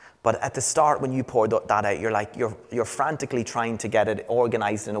 But at the start, when you pour that out, you're frantically trying to get it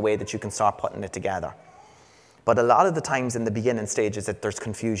organized in a way that you can start putting it together. But a lot of the times in the beginning stages, there's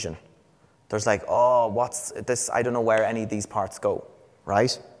confusion. There's like, oh, what's this? I don't know where any of these parts go,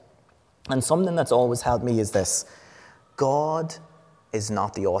 right? And something that's always helped me is this. God is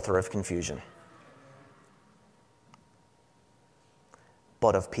not the author of confusion,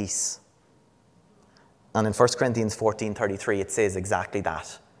 but of peace. And in 1 Corinthians 14:33, it says exactly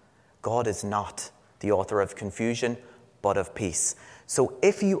that. God is not the author of confusion, but of peace. So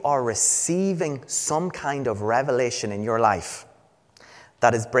if you are receiving some kind of revelation in your life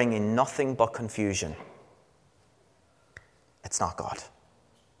that is bringing nothing but confusion, it's not God.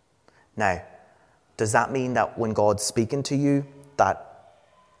 Now, does that mean that when God's speaking to you, that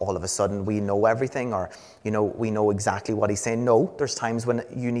all of a sudden we know everything or, we know exactly what He's saying? No, there's times when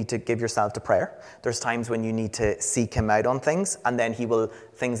you need to give yourself to prayer. There's times when you need to seek Him out on things, and then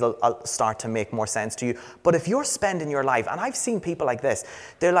things will start to make more sense to you. But if you're spending your life, and I've seen people like this,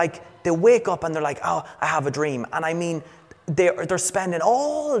 they wake up and they're like, oh, I have a dream. And I mean, they're spending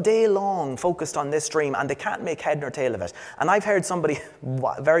all day long focused on this dream and they can't make head nor tail of it. And I've heard somebody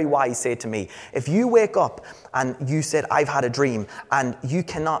very wise say to me, if you wake up and you said, I've had a dream, and you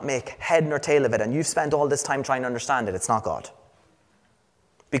cannot make head nor tail of it, and you've spent all this time trying to understand it, it's not God.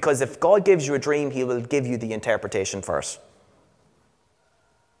 Because if God gives you a dream, he will give you the interpretation first.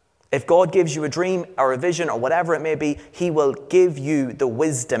 If God gives you a dream or a vision or whatever it may be, he will give you the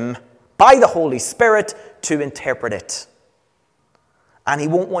wisdom by the Holy Spirit to interpret it. And he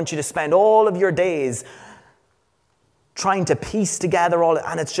won't want you to spend all of your days trying to piece together all,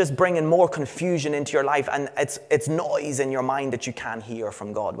 and it's just bringing more confusion into your life, and it's noise in your mind that you can't hear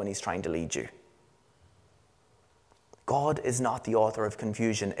from God when he's trying to lead you. God is not the author of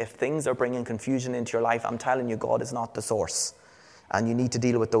confusion. If things are bringing confusion into your life, I'm telling you, God is not the source. And you need to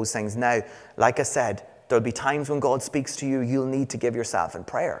deal with those things. Now, like I said, there'll be times when God speaks to you, you'll need to give yourself in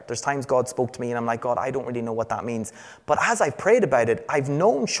prayer. There's times God spoke to me and I'm like, God, I don't really know what that means. But as I've prayed about it, I've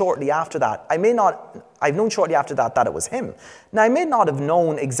known shortly after that, that it was him. Now, I may not have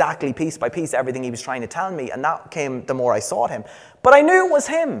known exactly piece by piece everything he was trying to tell me, and that came the more I sought him. But I knew it was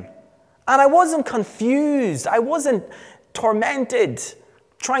him. And I wasn't confused. I wasn't tormented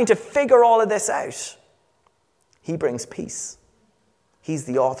trying to figure all of this out. He brings peace. He's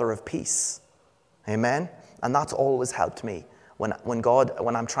the author of peace. Amen? And that's always helped me. When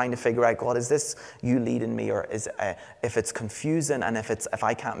I'm trying to figure out, God, is this you leading me? Or if it's confusing and if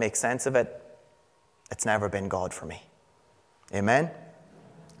I can't make sense of it, it's never been God for me. Amen?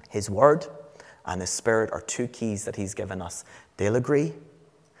 His word and his spirit are two keys that he's given us. They'll agree.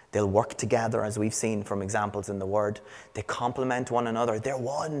 They'll work together, as we've seen from examples in the Word. They complement one another. They're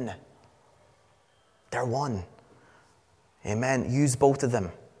one. They're one. Amen. Use both of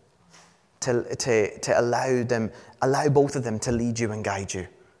them to allow both of them to lead you and guide you.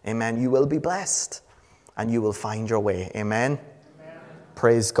 Amen. You will be blessed, and you will find your way. Amen. Amen.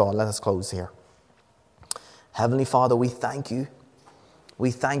 Praise God. Let us close here. Heavenly Father, we thank you.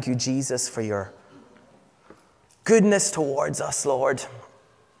 We thank you, Jesus, for your goodness towards us, Lord.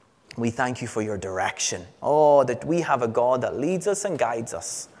 We thank you for your direction. Oh, that we have a God that leads us and guides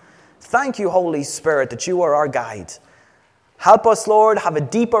us. Thank you, Holy Spirit, that you are our guide. Help us, Lord, have a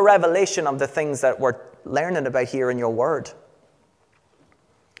deeper revelation of the things that we're learning about here in your word.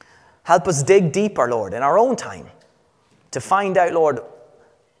 Help us dig deeper, Lord, in our own time to find out, Lord,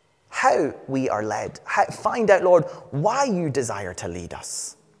 how we are led. Find out, Lord, why you desire to lead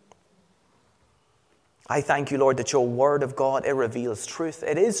us. I thank you, Lord, that your word of God, it reveals truth.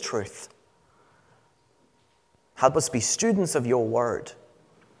 It is truth. Help us be students of your word.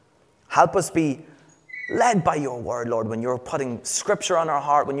 Help us be led by your word, Lord, when you're putting scripture on our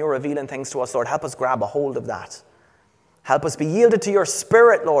heart, when you're revealing things to us, Lord. Help us grab a hold of that. Help us be yielded to your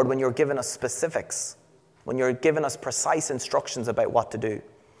spirit, Lord, when you're giving us specifics, when you're giving us precise instructions about what to do.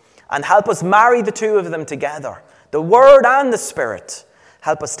 And help us marry the two of them together, the word and the spirit.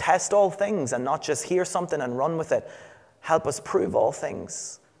 Help us test all things and not just hear something and run with it. Help us prove all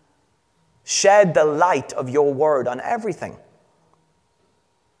things. Shed the light of your word on everything,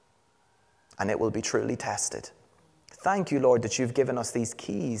 and it will be truly tested. Thank you, Lord, that you've given us these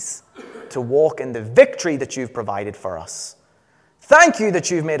keys to walk in the victory that you've provided for us. Thank you that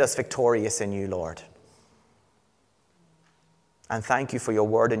you've made us victorious in you, Lord. And thank you for your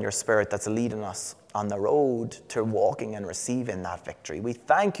word and your spirit that's leading us on the road to walking and receiving that victory. We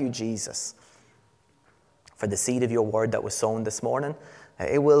thank you, Jesus, for the seed of your word that was sown this morning.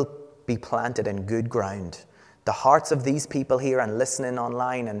 It will be planted in good ground. The hearts of these people here and listening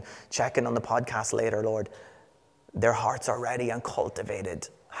online and checking on the podcast later, Lord, their hearts are ready and cultivated.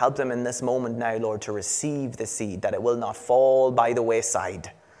 Help them in this moment now, Lord, to receive the seed, that it will not fall by the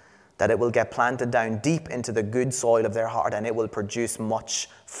wayside, that it will get planted down deep into the good soil of their heart, and it will produce much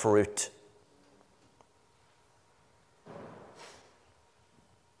fruit.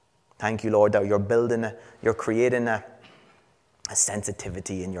 Thank you, Lord, that you're creating a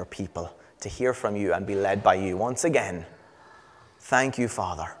sensitivity in your people to hear from you and be led by you once again. Thank you,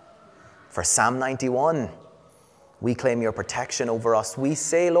 Father, for Psalm 91. We claim your protection over us. We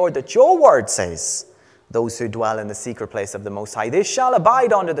say, Lord, that your word says, those who dwell in the secret place of the Most High, they shall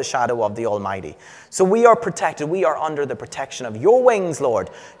abide under the shadow of the Almighty. So we are protected. We are under the protection of your wings, Lord.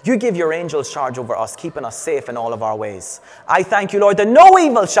 You give your angels charge over us, keeping us safe in all of our ways. I thank you, Lord, that no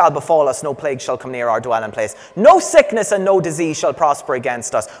evil shall befall us, no plague shall come near our dwelling place. No sickness and no disease shall prosper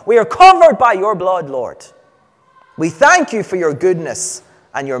against us. We are covered by your blood, Lord. We thank you for your goodness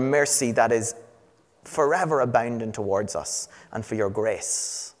and your mercy that is forever abounding towards us, and for your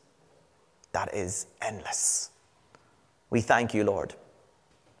grace that is endless. We thank you, Lord,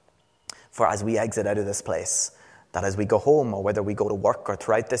 for as we exit out of this place, that as we go home or whether we go to work or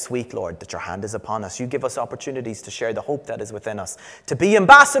throughout this week, Lord, that your hand is upon us. You give us opportunities to share the hope that is within us, to be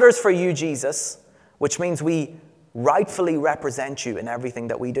ambassadors for you, Jesus, which means we rightfully represent you in everything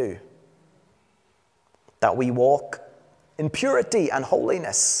that we do. That we walk in purity and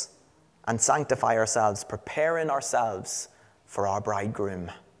holiness, and sanctify ourselves, preparing ourselves for our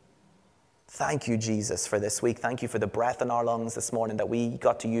bridegroom. Thank you, Jesus, for this week. Thank you for the breath in our lungs this morning that we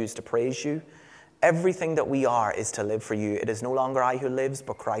got to use to praise you. Everything that we are is to live for you. It is no longer I who lives,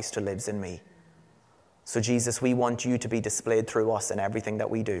 but Christ who lives in me. So, Jesus, we want you to be displayed through us in everything that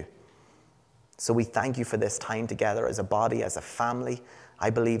we do. So we thank you for this time together as a body, as a family.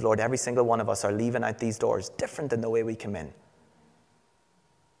 I believe, Lord, every single one of us are leaving out these doors different than the way we come in.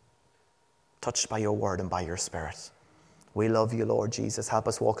 Touched by your word and by your Spirit. We love you, Lord Jesus. Help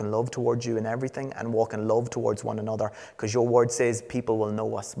us walk in love towards you in everything and walk in love towards one another, because your word says people will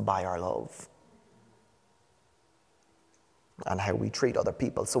know us by our love and how we treat other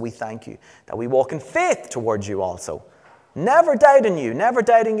people. So we thank you that we walk in faith towards you also, never doubting you, never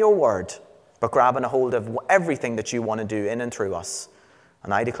doubting your word, but grabbing a hold of everything that you want to do in and through us.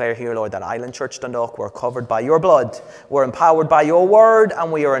 And I declare here, Lord, that Island Church Dundalk, we're covered by your blood, we're empowered by your word,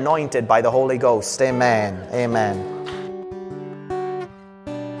 and we are anointed by the Holy Ghost. Amen. Amen.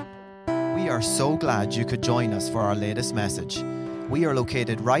 We are so glad you could join us for our latest message. We are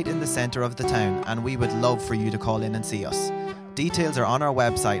located right in the centre of the town, and we would love for you to call in and see us. Details are on our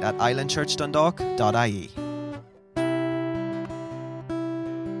website at islandchurchdundalk.ie.